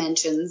through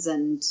dimensions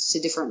and to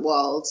different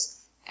worlds.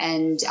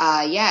 And,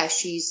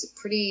 she's a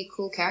pretty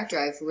cool character.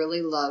 I've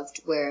really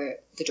loved where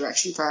the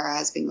direction for her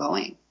has been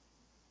going.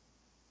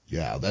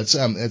 Yeah, that's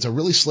it's a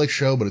really slick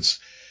show, but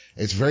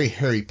it's very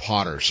Harry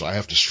Potter, so I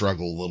have to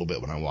struggle a little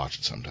bit when I watch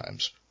it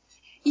sometimes.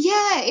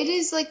 Yeah, it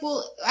is like,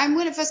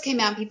 when it first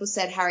came out, people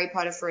said Harry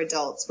Potter for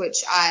adults,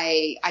 which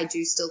I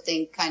do still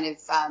think kind of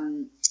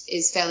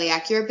is fairly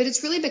accurate, but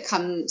it's really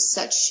become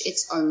such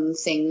its own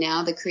thing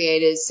now. The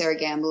creators, Sarah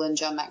Gamble and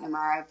John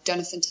McNamara, have done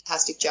a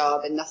fantastic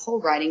job, and the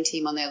whole writing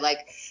team on there,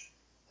 like,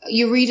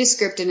 you read a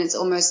script and it's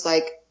almost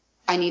like,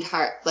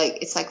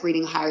 it's like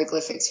reading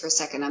hieroglyphics for a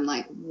second. I'm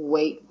like,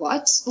 wait,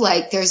 what?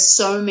 Like, there's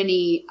so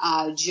many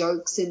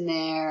jokes in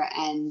there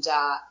and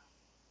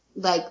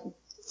like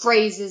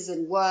phrases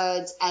and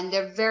words, and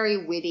they're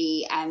very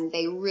witty, and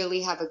they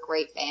really have a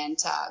great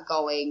banter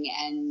going.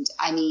 And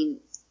I mean,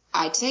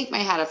 I take my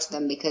hat off to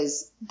them,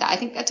 because I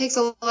think that takes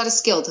a lot of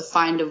skill to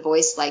find a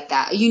voice like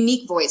that, a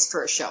unique voice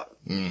for a show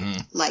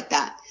like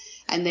that.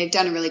 And they've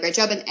done a really great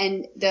job,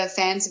 and the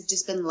fans have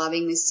just been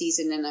loving this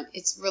season, and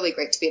it's really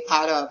great to be a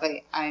part of.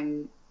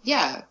 I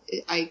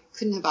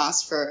couldn't have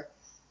asked for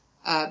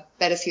a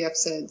better few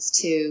episodes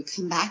to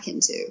come back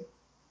into.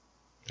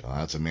 Oh,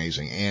 that's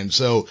amazing. And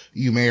so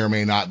you may or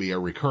may not be a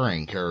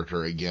recurring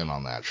character again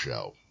on that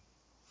show.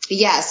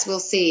 Yes, we'll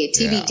see.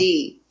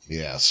 TBD.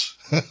 Yeah. Yes.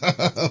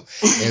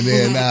 And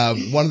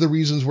then one of the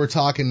reasons we're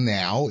talking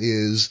now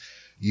is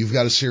you've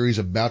got a series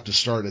about to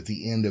start at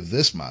the end of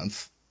this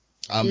month.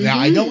 Now,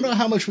 I don't know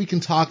how much we can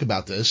talk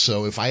about this,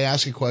 so if I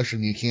ask a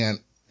question you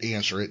can't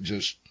answer it,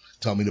 just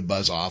tell me to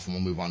buzz off and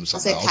we'll move on to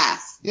something else.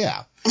 Pass.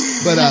 Yeah.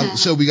 But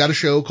so we got a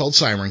show called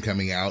Siren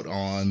coming out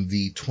on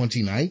the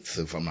 29th,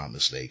 if I'm not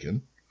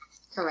mistaken.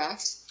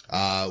 Correct.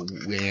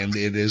 And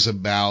it is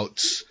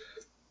about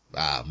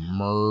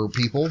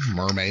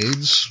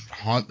mermaids,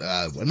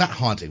 not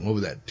haunting, what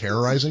was that,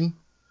 terrorizing?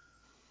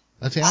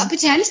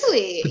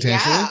 Potentially.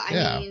 Yeah.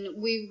 Yeah. I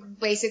mean, we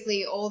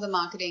basically, all the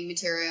marketing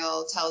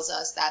material tells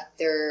us that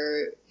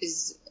there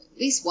is at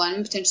least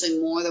one, potentially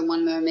more than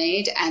one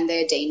mermaid, and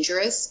they're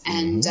dangerous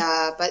and,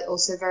 but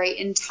also very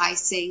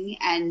enticing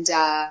and,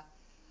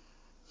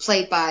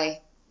 played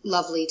by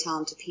lovely,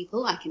 talented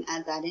people. I can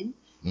add that in.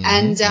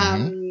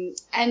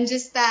 And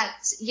just that,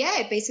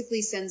 it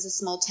basically sends a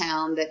small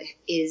town that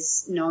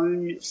is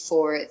known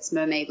for its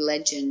mermaid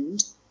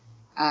legend,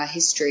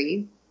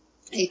 history.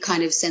 It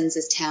kind of sends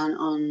this town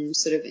on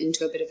sort of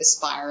into a bit of a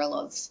spiral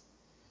of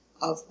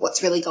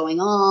what's really going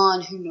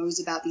on, who knows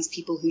about these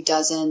people, who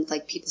doesn't,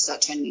 like people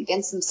start turning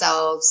against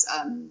themselves.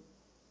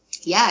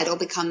 It all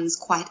becomes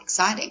quite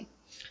exciting.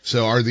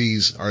 So are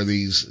these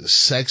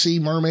sexy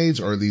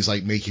mermaids, or are these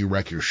like make you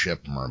wreck your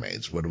ship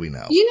mermaids? What do we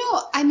know?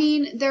 I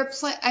mean,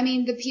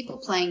 the people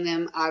playing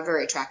them are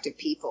very attractive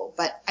people,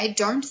 but I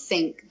don't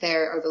think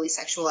they're overly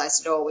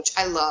sexualized at all, which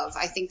I love.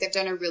 I think they've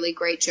done a really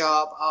great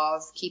job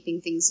of keeping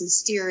things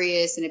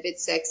mysterious and a bit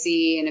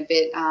sexy and a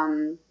bit,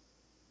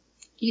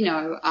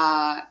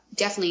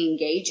 definitely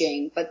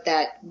engaging, but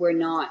that we're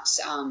not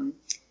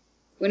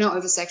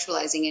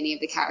over-sexualizing any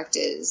of the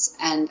characters,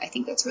 and I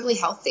think that's really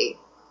healthy.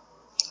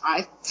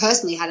 I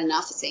personally had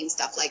enough of seeing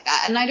stuff like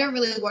that, and I don't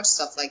really watch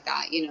stuff like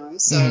that,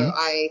 so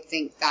I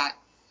think that,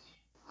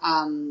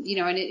 and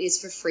it is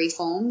for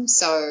Freeform,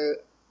 so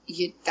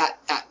that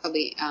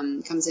probably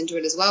comes into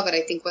it as well, but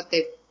I think what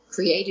they've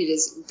created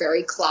is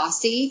very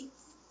classy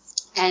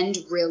and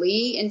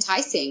really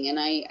enticing, and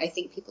I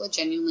think people are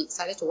genuinely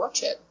excited to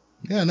watch it.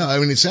 Yeah, no, I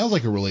mean, it sounds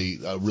like a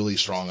really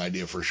strong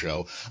idea for a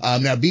show.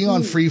 Now, being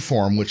on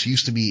Freeform, which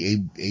used to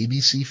be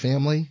ABC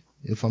Family,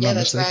 if I'm not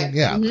mistaken.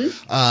 Right.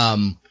 Yeah.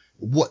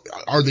 What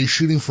are they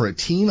shooting for, a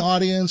teen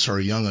audience or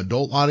a young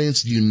adult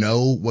audience? Do you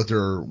know what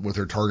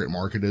their target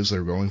market is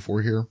they're going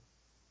for here?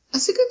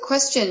 That's a good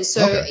question.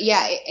 So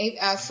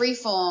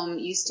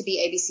Freeform used to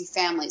be ABC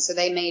Family, so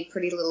they made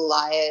Pretty Little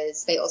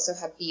Liars. They also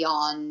have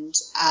Beyond,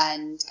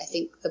 and I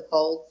think the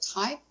Bold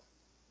Type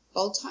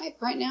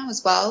right now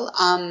as well.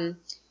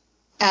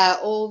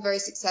 All very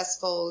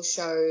successful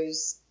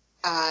shows,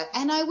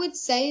 and I would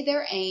say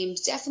they're aimed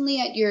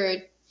definitely at your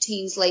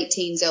teens, late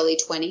teens, early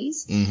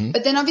 20s.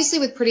 But then obviously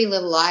with Pretty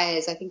Little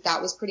Liars, I think that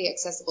was pretty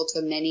accessible to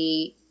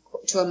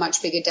a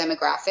much bigger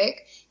demographic.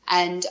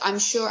 And I'm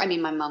sure, I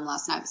mean, my mum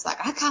last night was like,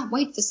 I can't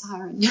wait for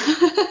Siren. So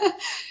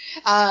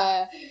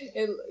I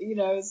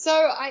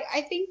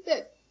think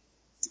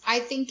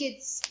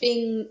it's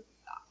been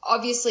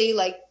obviously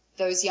like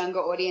those younger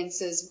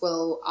audiences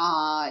will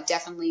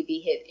definitely be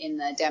hit in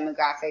the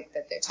demographic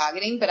that they're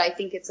targeting, but I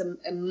think it's a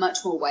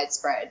much more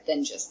widespread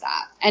than just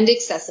that, and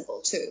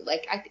accessible too.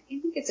 Like I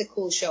think it's a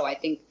cool show. I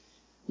think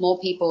more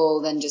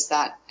people than just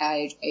that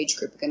age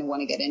group are going to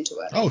want to get into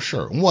it. Oh,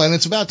 sure. Well, and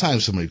it's about time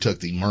somebody took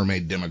the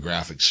mermaid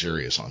demographic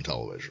serious on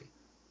television.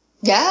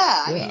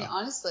 Yeah, I mean,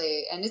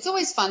 honestly, and it's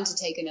always fun to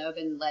take an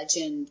urban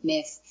legend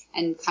myth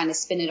and kind of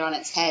spin it on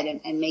its head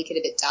and make it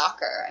a bit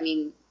darker. I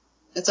mean,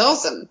 it's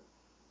awesome.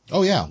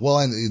 Oh, yeah. Well,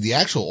 and the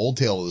actual old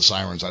tale of the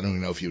sirens, I don't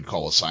even know if you'd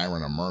call a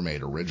siren a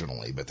mermaid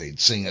originally, but they'd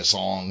sing a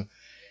song,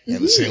 and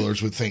the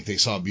sailors would think they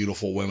saw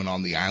beautiful women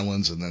on the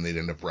islands, and then they'd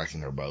end up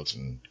wrecking their boats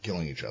and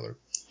killing each other.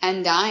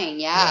 And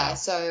dying, yeah.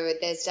 So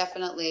there's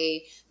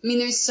definitely, I mean,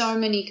 there's so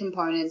many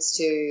components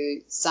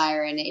to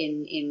Siren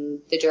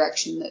in the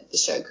direction that the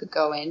show could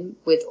go in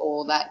with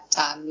all that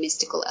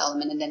mystical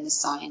element and then the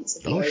science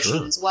of the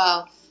ocean as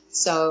well.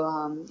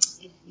 So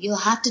you'll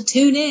have to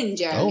tune in,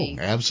 Jeremy.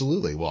 Oh,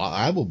 absolutely. Well,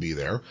 I will be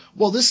there.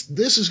 Well, this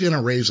is going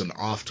to raise an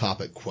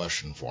off-topic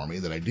question for me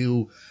that I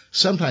do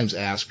sometimes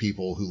ask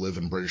people who live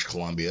in British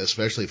Columbia,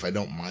 especially if I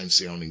don't mind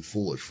sounding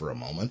foolish for a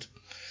moment.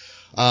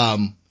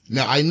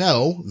 Now, I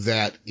know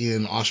that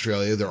in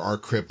Australia there are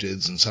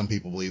cryptids, and some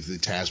people believe the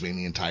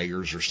Tasmanian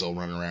tigers are still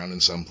running around in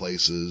some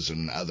places,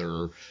 and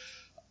other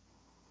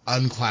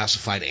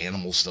unclassified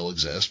animals still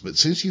exist. But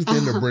since you've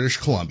been to British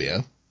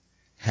Columbia,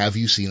 have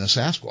you seen a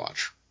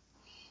Sasquatch?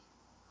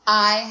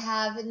 I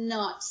have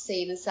not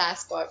seen a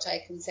Sasquatch,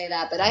 I can say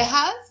that. But I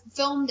have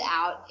filmed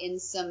out in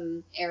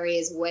some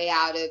areas way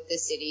out of the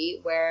city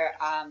where,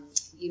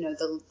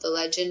 the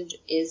legend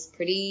is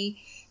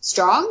pretty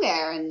strong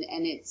there, and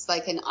it's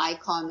like an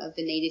icon of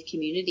the native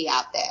community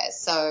out there.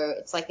 So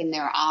it's like in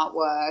their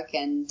artwork,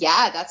 and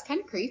yeah, that's kind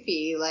of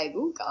creepy. Like,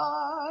 oh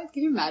God,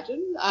 can you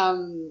imagine?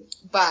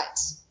 But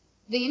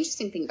the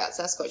interesting thing about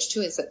Sasquatch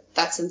too is that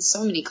that's in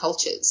so many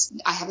cultures.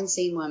 I haven't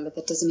seen one, but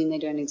that doesn't mean they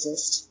don't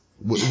exist.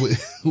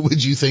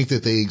 Would you think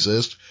that they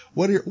exist?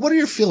 What are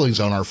your feelings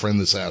on our friend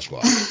the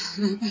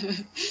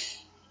Sasquatch?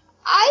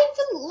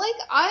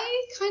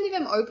 I kind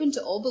of am open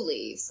to all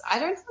beliefs. I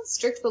don't have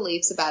strict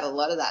beliefs about a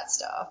lot of that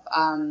stuff.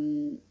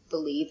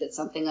 Believe that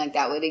something like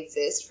that would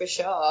exist for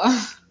sure.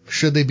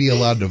 Should they be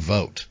allowed to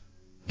vote?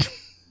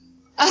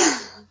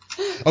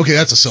 Okay,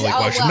 that's a silly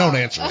question. Well.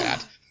 Don't answer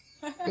that.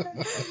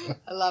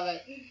 I love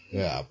it.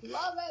 Yeah.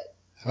 Love it.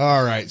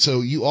 All right.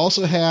 So you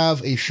also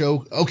have a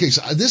show. Okay.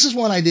 So this is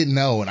one I didn't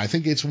know, and I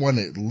think it's one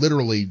that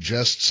literally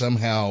just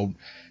somehow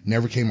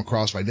never came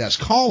across my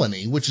desk.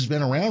 Colony, which has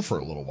been around for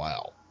a little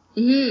while.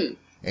 Mm-hmm.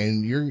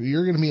 And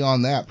you're going to be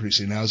on that pretty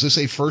soon. Now, is this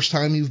a first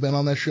time you've been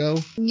on that show?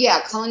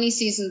 Yeah, Colony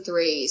Season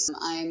 3. So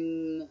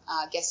I'm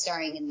guest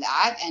starring in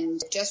that,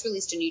 and just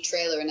released a new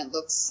trailer, and it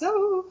looks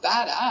so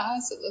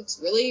badass. It looks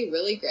really,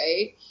 really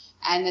great.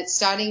 And it's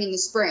starting in the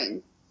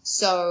spring.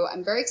 So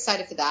I'm very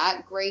excited for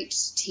that. Great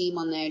team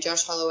on there.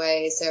 Josh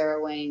Holloway, Sarah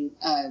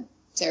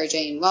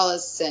Jane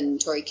Wallace, and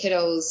Tori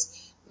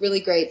Kittles. Really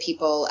great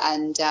people.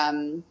 And,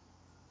 I'm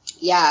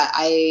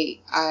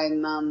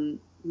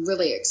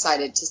really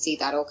excited to see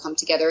that all come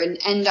together.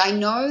 And I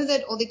know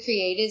that all the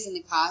creators and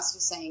the cast are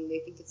saying they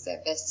think it's their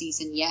best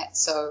season yet.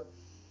 So,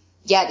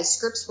 yeah, the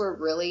scripts were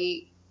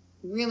really,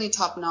 really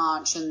top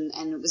notch, and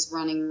it was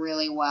running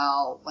really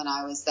well when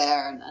I was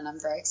there. And I'm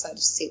very excited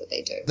to see what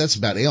they do. That's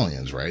about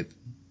aliens, right?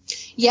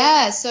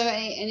 Yeah, so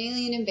an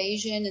alien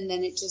invasion, and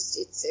then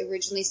it's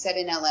originally set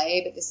in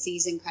LA, but the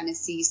season kind of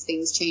sees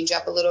things change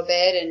up a little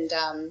bit,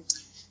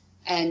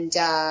 and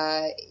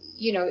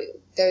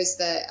there's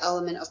the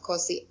element, of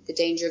course, the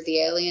danger of the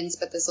aliens,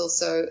 but there's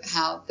also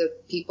how the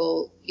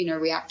people,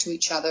 react to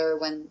each other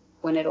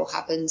when it all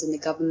happens, and the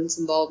government's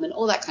involvement,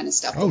 all that kind of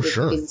stuff that we've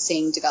been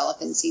seeing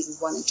develop in seasons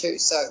 1 and 2.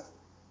 So,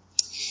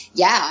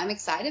 yeah, I'm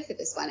excited for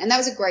this one. And that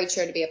was a great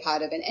show to be a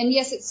part of. And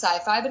yes, it's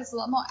sci-fi, but it's a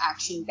lot more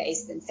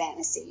action-based than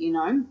fantasy,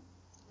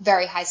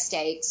 Very high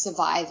stakes,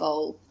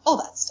 survival, all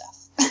that stuff.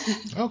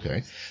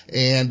 Okay.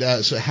 And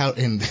so how,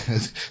 and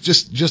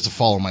just to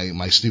follow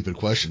my stupid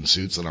question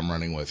suits that I'm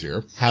running with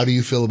here, how do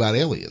you feel about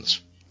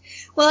aliens?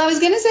 Well, I was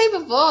going to say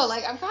before,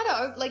 I'm kind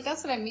of,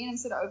 that's what I mean. I'm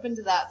sort of open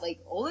to that,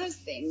 all those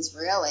things,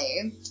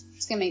 really.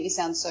 It's going to make me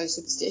sound so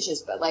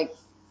superstitious, but,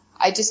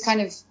 I just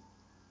kind of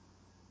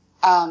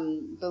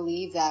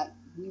believe that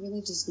we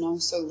really just know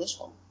so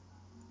little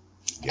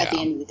at the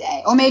end of the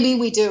day. Or maybe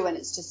we do, and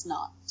it's just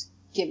not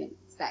given.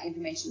 That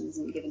information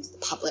isn't given to the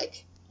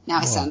public. Now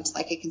I sound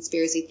like a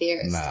conspiracy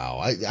theorist. No,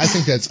 I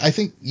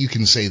think you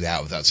can say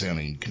that without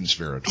sounding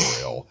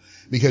conspiratorial,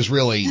 because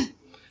really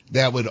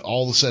that would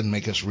all of a sudden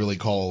make us really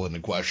call into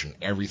question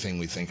everything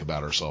we think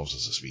about ourselves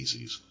as a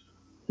species.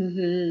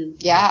 Mm-hmm.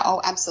 Yeah.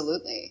 Oh,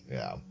 absolutely.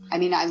 Yeah. I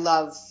mean, I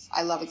love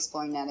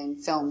exploring that in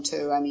film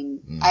too. I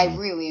mean, I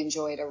really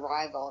enjoyed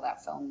Arrival,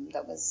 that film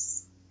that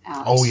was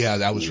out. Oh yeah,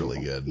 that was really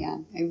good. Yeah,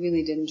 I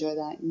really did enjoy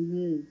that.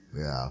 Mm-hmm.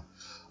 Yeah.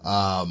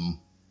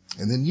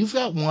 And then you've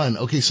got one.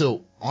 Okay,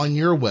 so on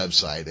your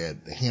website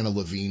at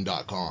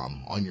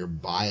hannalevien.com, on your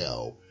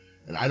bio,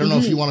 and I don't know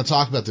if you want to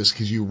talk about this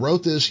because you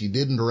wrote this, you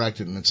didn't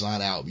direct it, and it's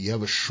not out, but you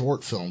have a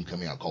short film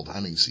coming out called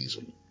Hunting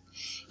Season.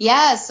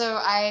 Yeah, so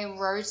I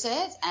wrote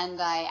it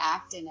and I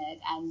act in it,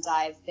 and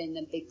I've been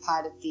a big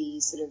part of the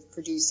sort of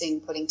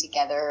producing, putting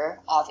together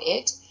of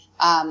it.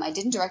 I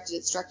didn't direct it.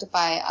 It's directed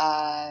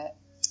by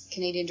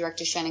Canadian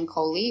director Shannon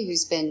Coley,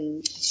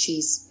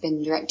 she's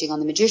been directing on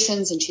The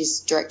Magicians, and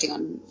she's directing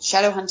on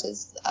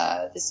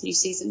Shadowhunters this new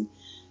season.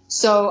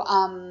 So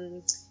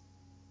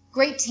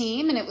great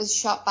team, and it was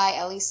shot by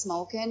Ellie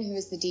Smolkin, who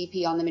is the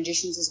DP on The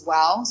Magicians as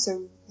well.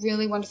 So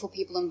really wonderful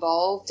people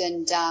involved,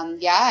 and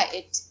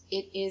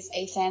it is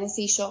a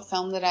fantasy short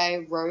film that I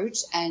wrote,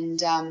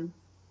 and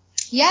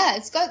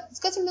it's got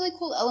some really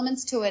cool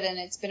elements to it, and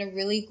it's been a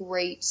really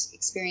great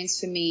experience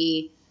for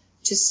me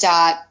to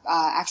start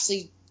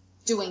actually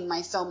doing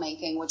my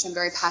filmmaking, which I'm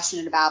very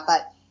passionate about,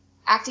 but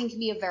acting can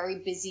be a very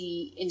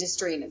busy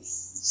industry in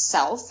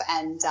itself,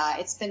 and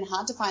it's been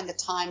hard to find the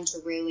time to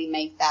really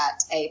make that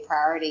a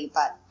priority,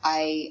 but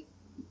I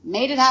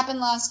made it happen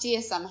last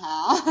year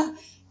somehow.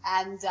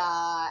 And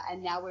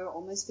now we're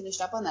almost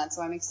finished up on that.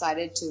 So I'm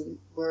excited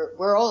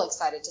we're all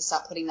excited to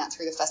start putting that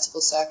through the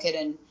festival circuit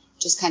and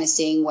just kind of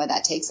seeing where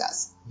that takes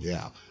us.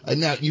 Yeah.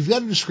 Now you've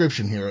got a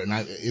description here, and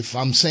if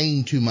I'm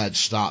saying too much,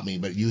 stop me,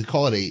 but you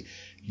call it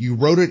you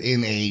wrote it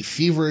in a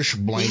feverish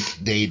blank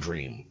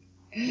daydream.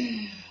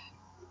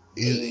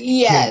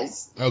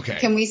 Yes. Okay.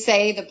 Can we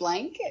say the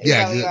blank?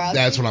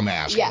 That's what I'm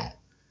asking. Yeah.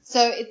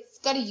 So it's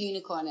got a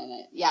unicorn in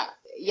it. Yeah.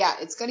 Yeah.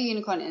 It's got a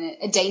unicorn in it,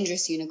 a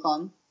dangerous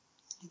unicorn.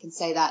 I can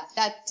say that.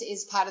 That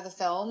is part of the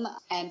film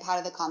and part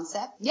of the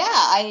concept. Yeah,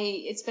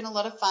 it's been a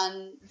lot of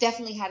fun.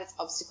 Definitely had its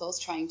obstacles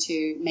trying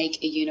to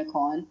make a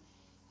unicorn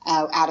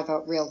out of a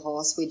real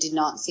horse. We did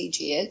not CG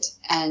it.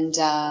 And,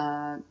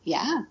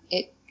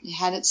 it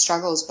had its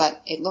struggles,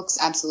 but it looks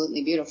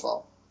absolutely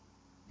beautiful.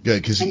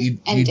 Good, because you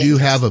do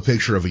have a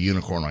picture of a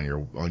unicorn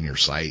on your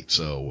site,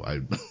 so I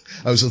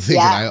was thinking,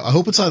 yeah. I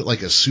hope it's not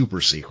like a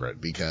super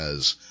secret,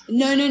 because...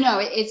 No,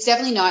 it's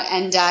definitely not.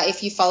 And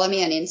if you follow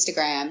me on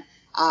Instagram...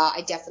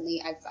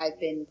 I've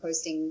been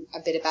posting a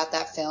bit about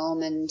that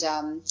film and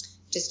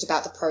just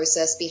about the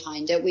process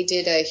behind it. We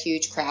did a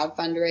huge crowd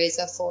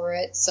fundraiser for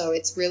it, so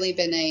it's really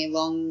been a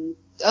long,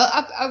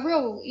 a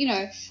real,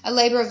 a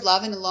labor of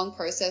love and a long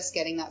process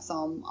getting that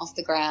film off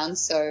the ground.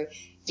 So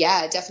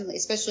yeah, definitely,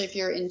 especially if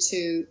you're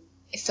into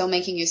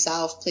filmmaking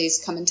yourself,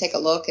 please come and take a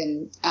look.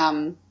 And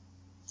I'm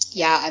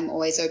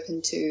always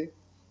open to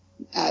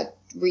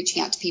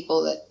reaching out to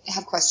people that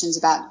have questions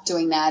about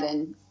doing that,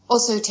 and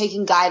also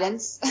taking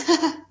guidance,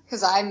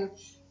 because I'm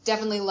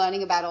definitely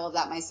learning about all of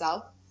that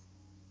myself.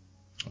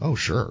 Oh,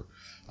 sure.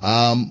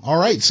 All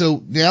right.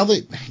 So now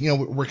that,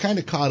 we're kind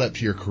of caught up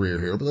to your career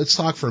here, but let's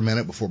talk for a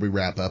minute before we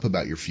wrap up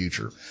about your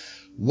future.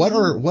 What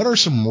are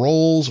some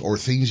roles or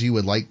things you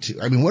would like to,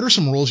 what are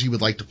some roles you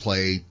would like to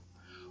play,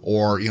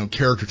 or,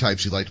 character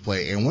types you'd like to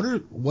play? And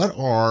what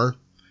are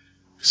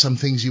some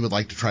things you would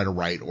like to try to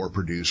write or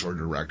produce or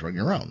direct on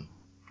your own?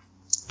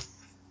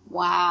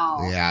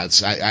 Wow. Yeah,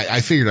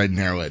 I figured I'd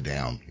narrow it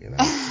down,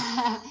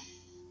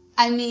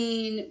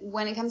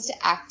 when it comes to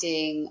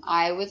acting,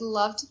 I would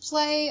love to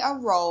play a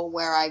role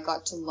where I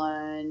got to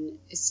learn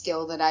a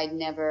skill that I'd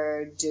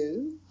never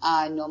do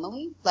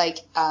normally. Like,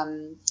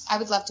 I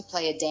would love to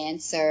play a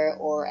dancer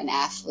or an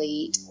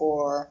athlete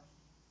or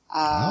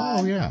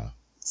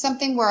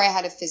something where I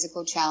had a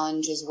physical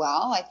challenge as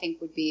well. I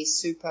think would be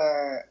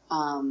super.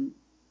 I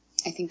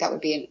think that would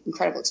be an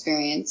incredible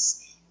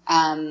experience.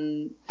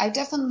 I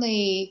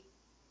definitely,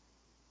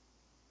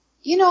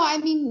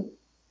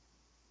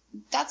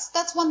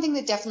 that's one thing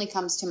that definitely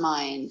comes to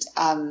mind.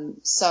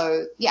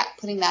 So yeah,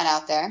 putting that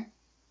out there.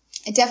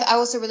 I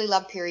also really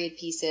love period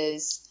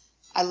pieces.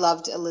 I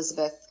loved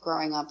Elizabeth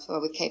growing up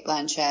with Cate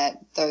Blanchett,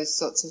 those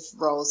sorts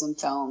of roles in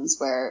films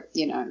where,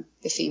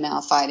 the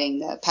female fighting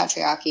the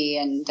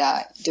patriarchy and,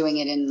 doing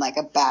it in like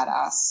a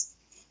badass,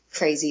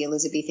 crazy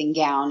Elizabethan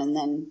gown, and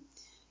then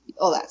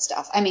all that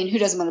stuff. Who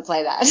doesn't want to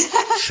play that?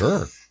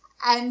 Sure.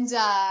 And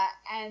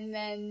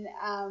then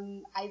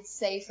I'd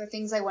say for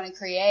things I want to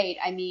create,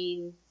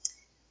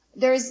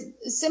 there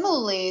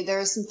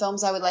are some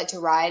films I would like to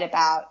write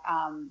about.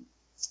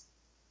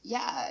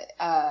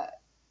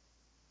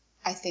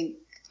 I think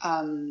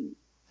I'm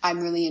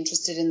really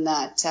interested in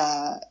that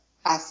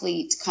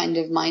athlete kind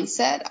of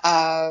mindset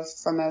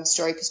from a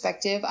story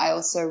perspective. I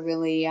also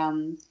really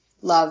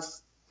love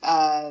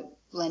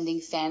blending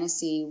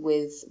fantasy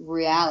with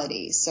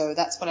reality. So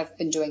that's what I've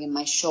been doing in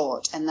my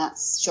short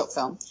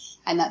film.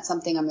 And that's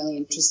something I'm really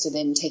interested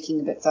in taking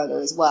a bit further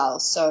as well.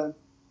 So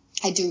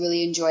I do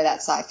really enjoy that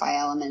sci-fi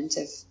element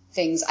of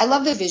things. I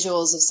love the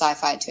visuals of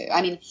sci-fi too.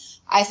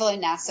 I follow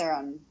NASA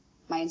on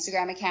my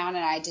Instagram account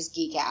and I just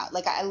geek out.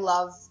 Like I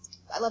love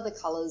the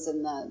colors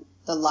and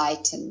the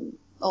light and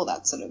all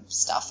that sort of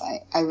stuff.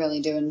 I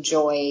really do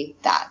enjoy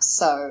that.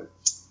 So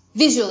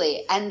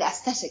visually and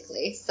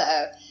aesthetically. So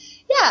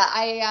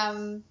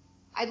yeah,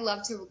 I'd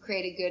love to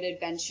create a good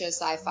adventure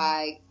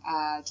sci-fi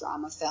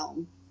drama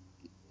film.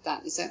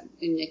 That is a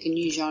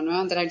new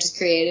genre that I just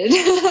created.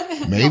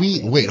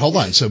 Wait, hold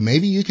on. So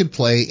maybe you could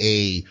play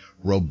a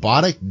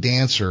robotic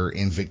dancer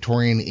in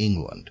Victorian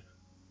England.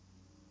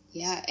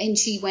 Yeah, and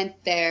she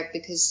went there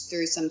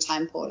through some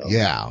time portal.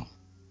 Yeah.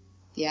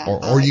 Yeah.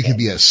 Or you could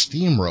be a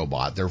steam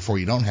robot, therefore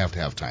you don't have to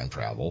have time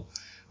travel,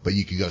 but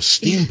you could go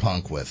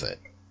steampunk with it.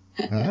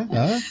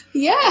 Yeah,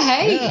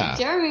 hey, yeah.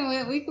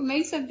 Jeremy, we can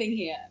make something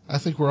here. I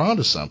think we're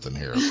onto something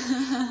here.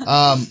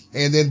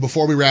 And then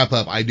before we wrap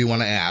up, I do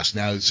want to ask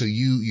now, so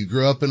you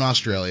grew up in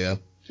Australia,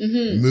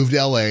 you moved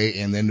to LA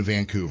and then to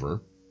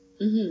Vancouver,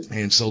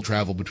 and still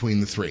travel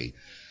between the three.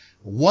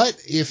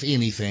 What, if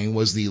anything,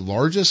 was the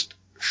largest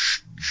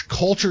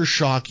culture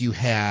shock you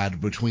had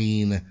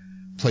between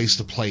place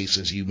to place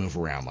as you move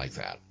around like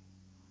that?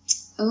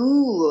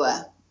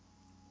 Oh,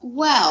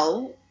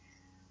 well,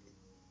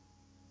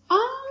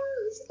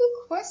 it's a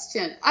good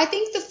question. I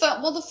think the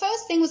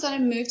first thing was that I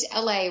moved to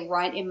LA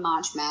right in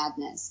March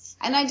Madness,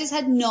 and I just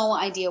had no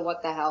idea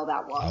what the hell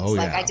that was. Oh,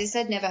 yeah. I just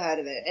had never heard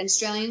of it. And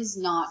Australians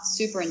not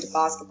super into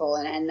basketball,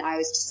 and I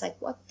was just like,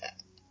 what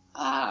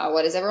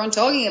is everyone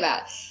talking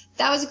about?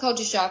 That was a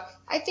culture shock.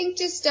 I think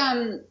just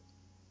obviously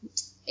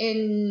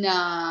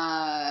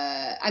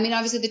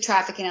the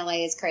traffic in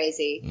LA is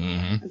crazy.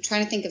 Mm-hmm. I'm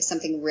trying to think of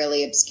something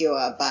really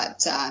obscure,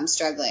 but I'm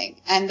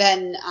struggling. And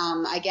then,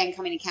 again,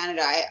 coming to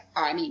Canada,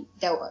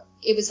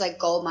 it was like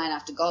gold mine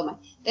after gold mine.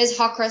 There's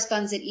hot cross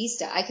buns at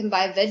Easter. I can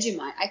buy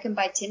Vegemite. I can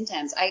buy Tim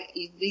Tams.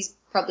 These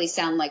probably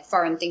sound like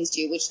foreign things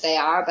to you, which they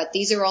are, but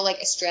these are all like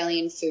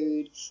Australian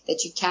food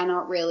that you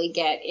cannot really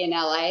get in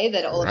LA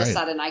that all of a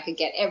sudden I could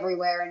get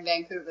everywhere in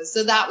Vancouver.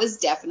 So that was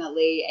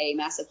definitely a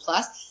massive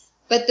plus.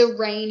 But the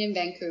rain in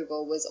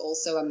Vancouver was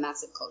also a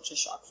massive culture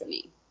shock for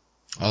me.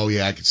 Oh,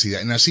 yeah, I could see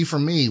that. Now, see, for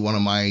me, one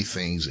of my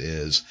things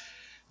is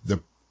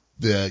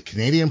the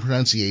Canadian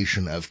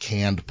pronunciation of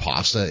canned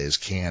pasta is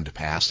canned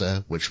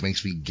pasta, which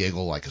makes me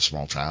giggle like a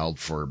small child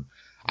for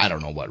I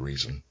don't know what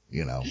reason.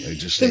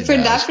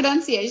 That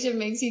pronunciation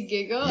makes you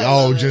giggle.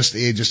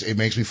 It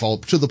makes me fall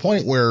to the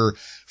point where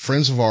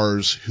friends of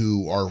ours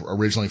who are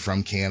originally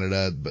from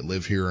Canada but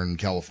live here in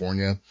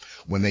California,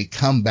 when they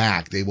come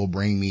back, they will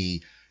bring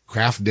me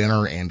Kraft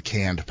dinner and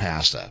canned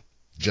pasta.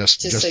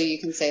 Just so you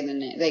can say the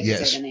name. They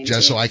can say the name.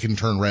 Just so I can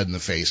turn red in the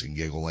face and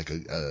giggle like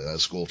a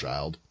school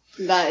child.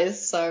 That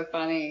is so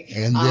funny.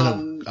 And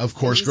then, of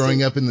course,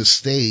 growing up in the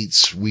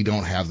States, we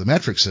don't have the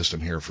metric system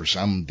here for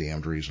some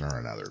damned reason or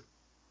another.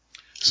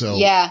 So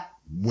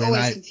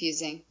always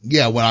confusing.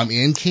 Yeah, when I'm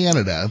in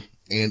Canada,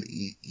 and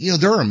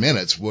there are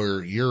minutes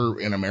where you're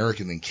an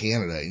American in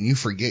Canada and you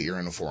forget you're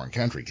in a foreign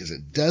country because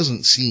it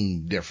doesn't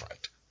seem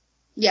different.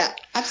 Yeah,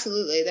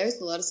 absolutely. There's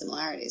a lot of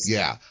similarities.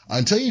 Yeah,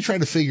 until you try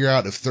to figure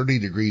out if 30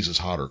 degrees is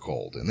hot or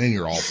cold, and then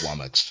you're all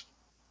flummoxed.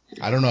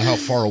 I don't know how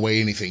far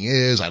away anything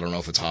is. I don't know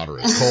if it's hot or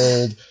it's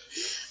cold.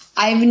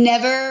 I've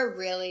never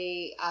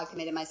really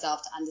committed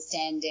myself to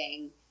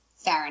understanding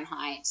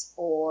Fahrenheit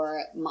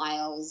or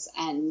miles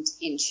and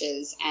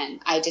inches, and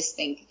I just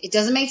think it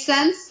doesn't make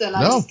sense, and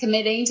I'm just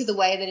committing to the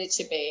way that it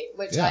should be,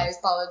 which I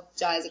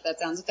apologize if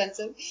that sounds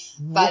offensive,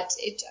 but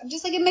I'm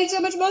just like, it makes so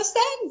much more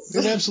sense.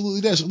 It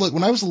absolutely does. Look,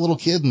 when I was a little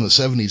kid in the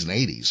 70s and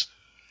 80s,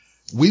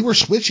 we were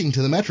switching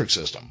to the metric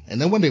system, and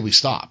then one day we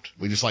stopped.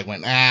 We just went,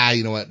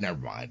 you know what, never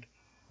mind.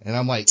 And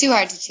I'm like, too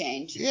hard to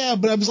change. Yeah,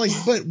 but I was like,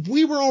 but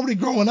we were already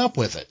growing up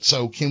with it,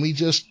 so can we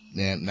just,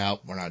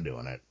 no, we're not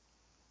doing it.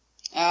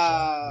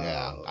 Oh.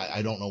 Yeah,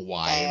 I don't know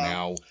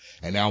why.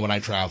 And now when I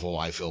travel,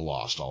 I feel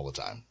lost all the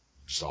time.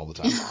 Just all the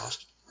time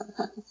lost.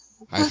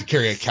 I have to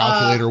carry a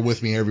calculator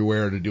with me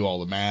everywhere to do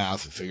all the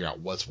math and figure out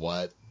what's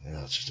what.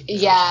 It's just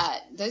embarrassing. Yeah,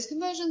 those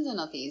conversions are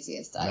not the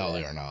easiest either. No,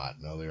 they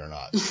are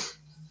not.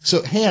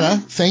 So, Hannah,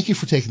 thank you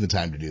for taking the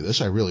time to do this.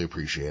 I really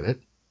appreciate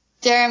it.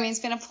 Jeremy, it's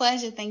been a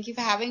pleasure. Thank you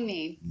for having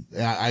me.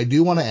 I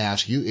do want to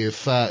ask you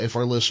if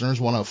our listeners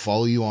want to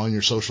follow you on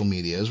your social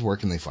medias, where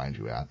can they find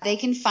you at? They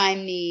can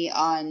find me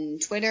on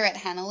Twitter at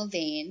Hannah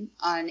Levien,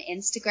 on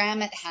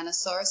Instagram at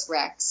Hannosaurus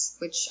Rex,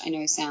 which I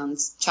know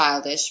sounds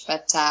childish,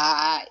 but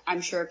I'm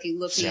sure if you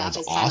look me up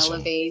as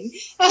awesome. Hannah Levien,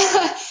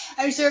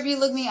 I'm sure if you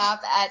look me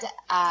up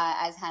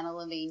as Hannah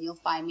Levien, you'll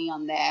find me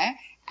on there.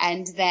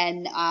 And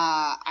then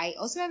I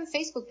also have a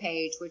Facebook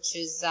page, which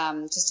is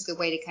just a good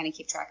way to kind of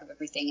keep track of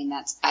everything, and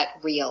that's at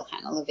Real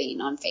Hannah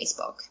Levien on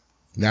Facebook.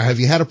 Now,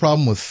 have you had a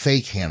problem with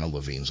fake Hannah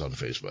Leviens on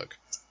Facebook?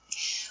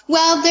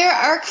 Well, there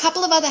are a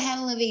couple of other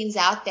Hannah Leviens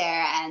out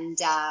there, and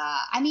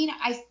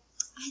I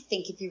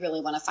think if you really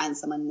want to find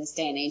someone in this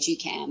day and age, you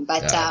can.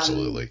 But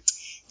absolutely.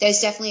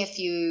 There's definitely a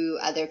few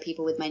other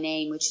people with my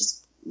name, which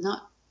is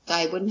not,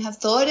 I wouldn't have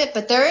thought it,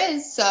 but there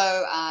is. So,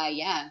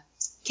 yeah.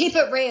 Keep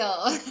it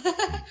real.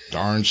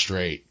 Darn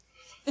straight.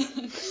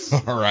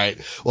 All right.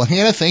 Well,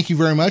 Hannah, thank you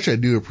very much. I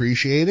do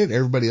appreciate it.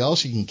 Everybody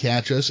else, you can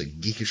catch us at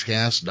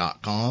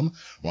geekishcast.com.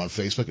 We're on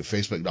Facebook at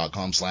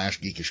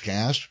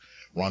facebook.com/geekishcast.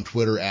 We're on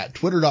Twitter at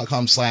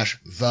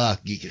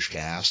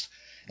twitter.com/thegeekishcast.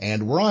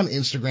 And we're on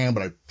Instagram,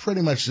 but I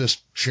pretty much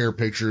just share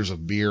pictures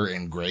of beer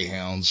and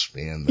greyhounds,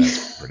 and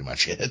that's pretty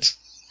much it.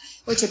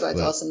 Which are both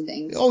awesome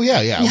things. Oh,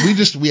 yeah.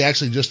 We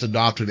actually just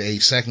adopted a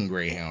second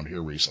greyhound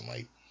here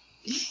recently.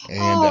 And,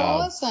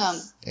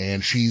 awesome.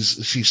 And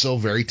she's still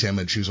very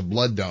timid. She's a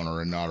blood donor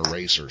and not a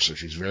racer, so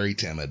she's very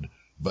timid.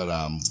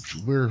 But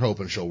we're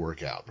hoping she'll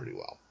work out pretty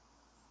well.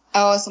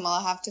 Awesome. Well,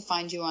 I'll have to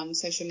find you on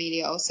social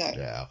media also.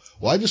 Yeah.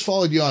 Well, I just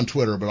followed you on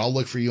Twitter, but I'll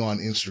look for you on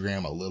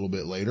Instagram a little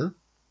bit later.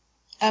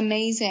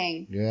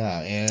 Amazing.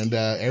 Yeah. And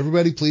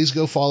everybody, please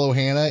go follow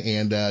Hannah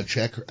and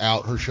check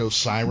out her show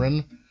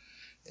Siren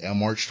on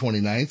March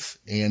 29th.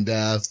 And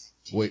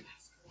wait,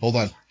 hold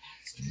on.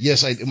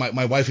 Yes,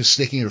 my wife is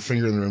sticking her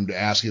finger in the room to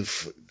ask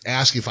if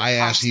I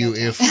asked you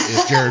if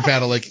Jared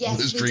Padalecki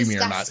was dreamy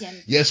or not. Him.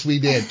 Yes, we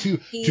did. To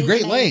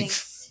great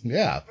length.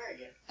 Yeah.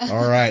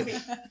 All right.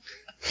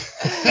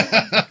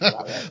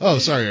 Oh,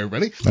 sorry,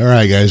 everybody. All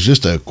right, guys,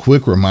 just a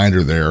quick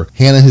reminder there.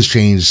 Hannah has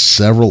changed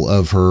several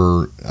of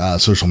her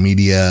social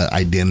media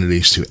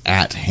identities to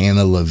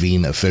 @Hannah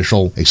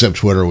Official, except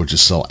Twitter, which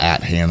is still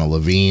 @Hannah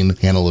Levien.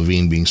 Hannah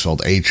Levien being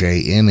spelled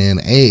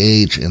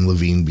HANNAH, and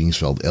Levien being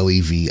spelled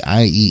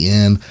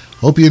LEVIEN.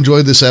 Hope you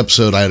enjoyed this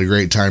episode. I had a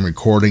great time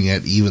recording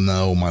it, even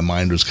though my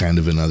mind was kind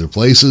of in other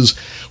places.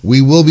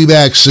 We will be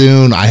back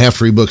soon. I have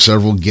to rebook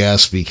several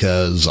guests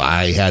because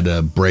I had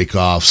to break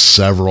off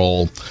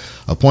several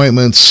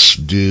appointments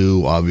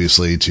due,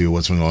 obviously, to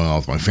what's been going on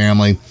with my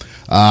family.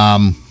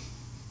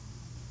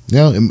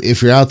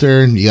 If you're out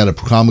there and you got a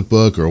comic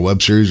book or a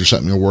web series or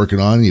something you're working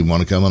on and you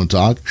want to come on and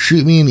talk,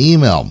 shoot me an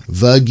email,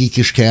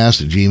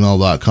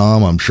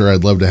 thegeekishcast@gmail.com. I'm sure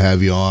I'd love to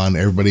have you on.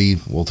 Everybody,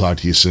 we'll talk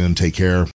to you soon. Take care.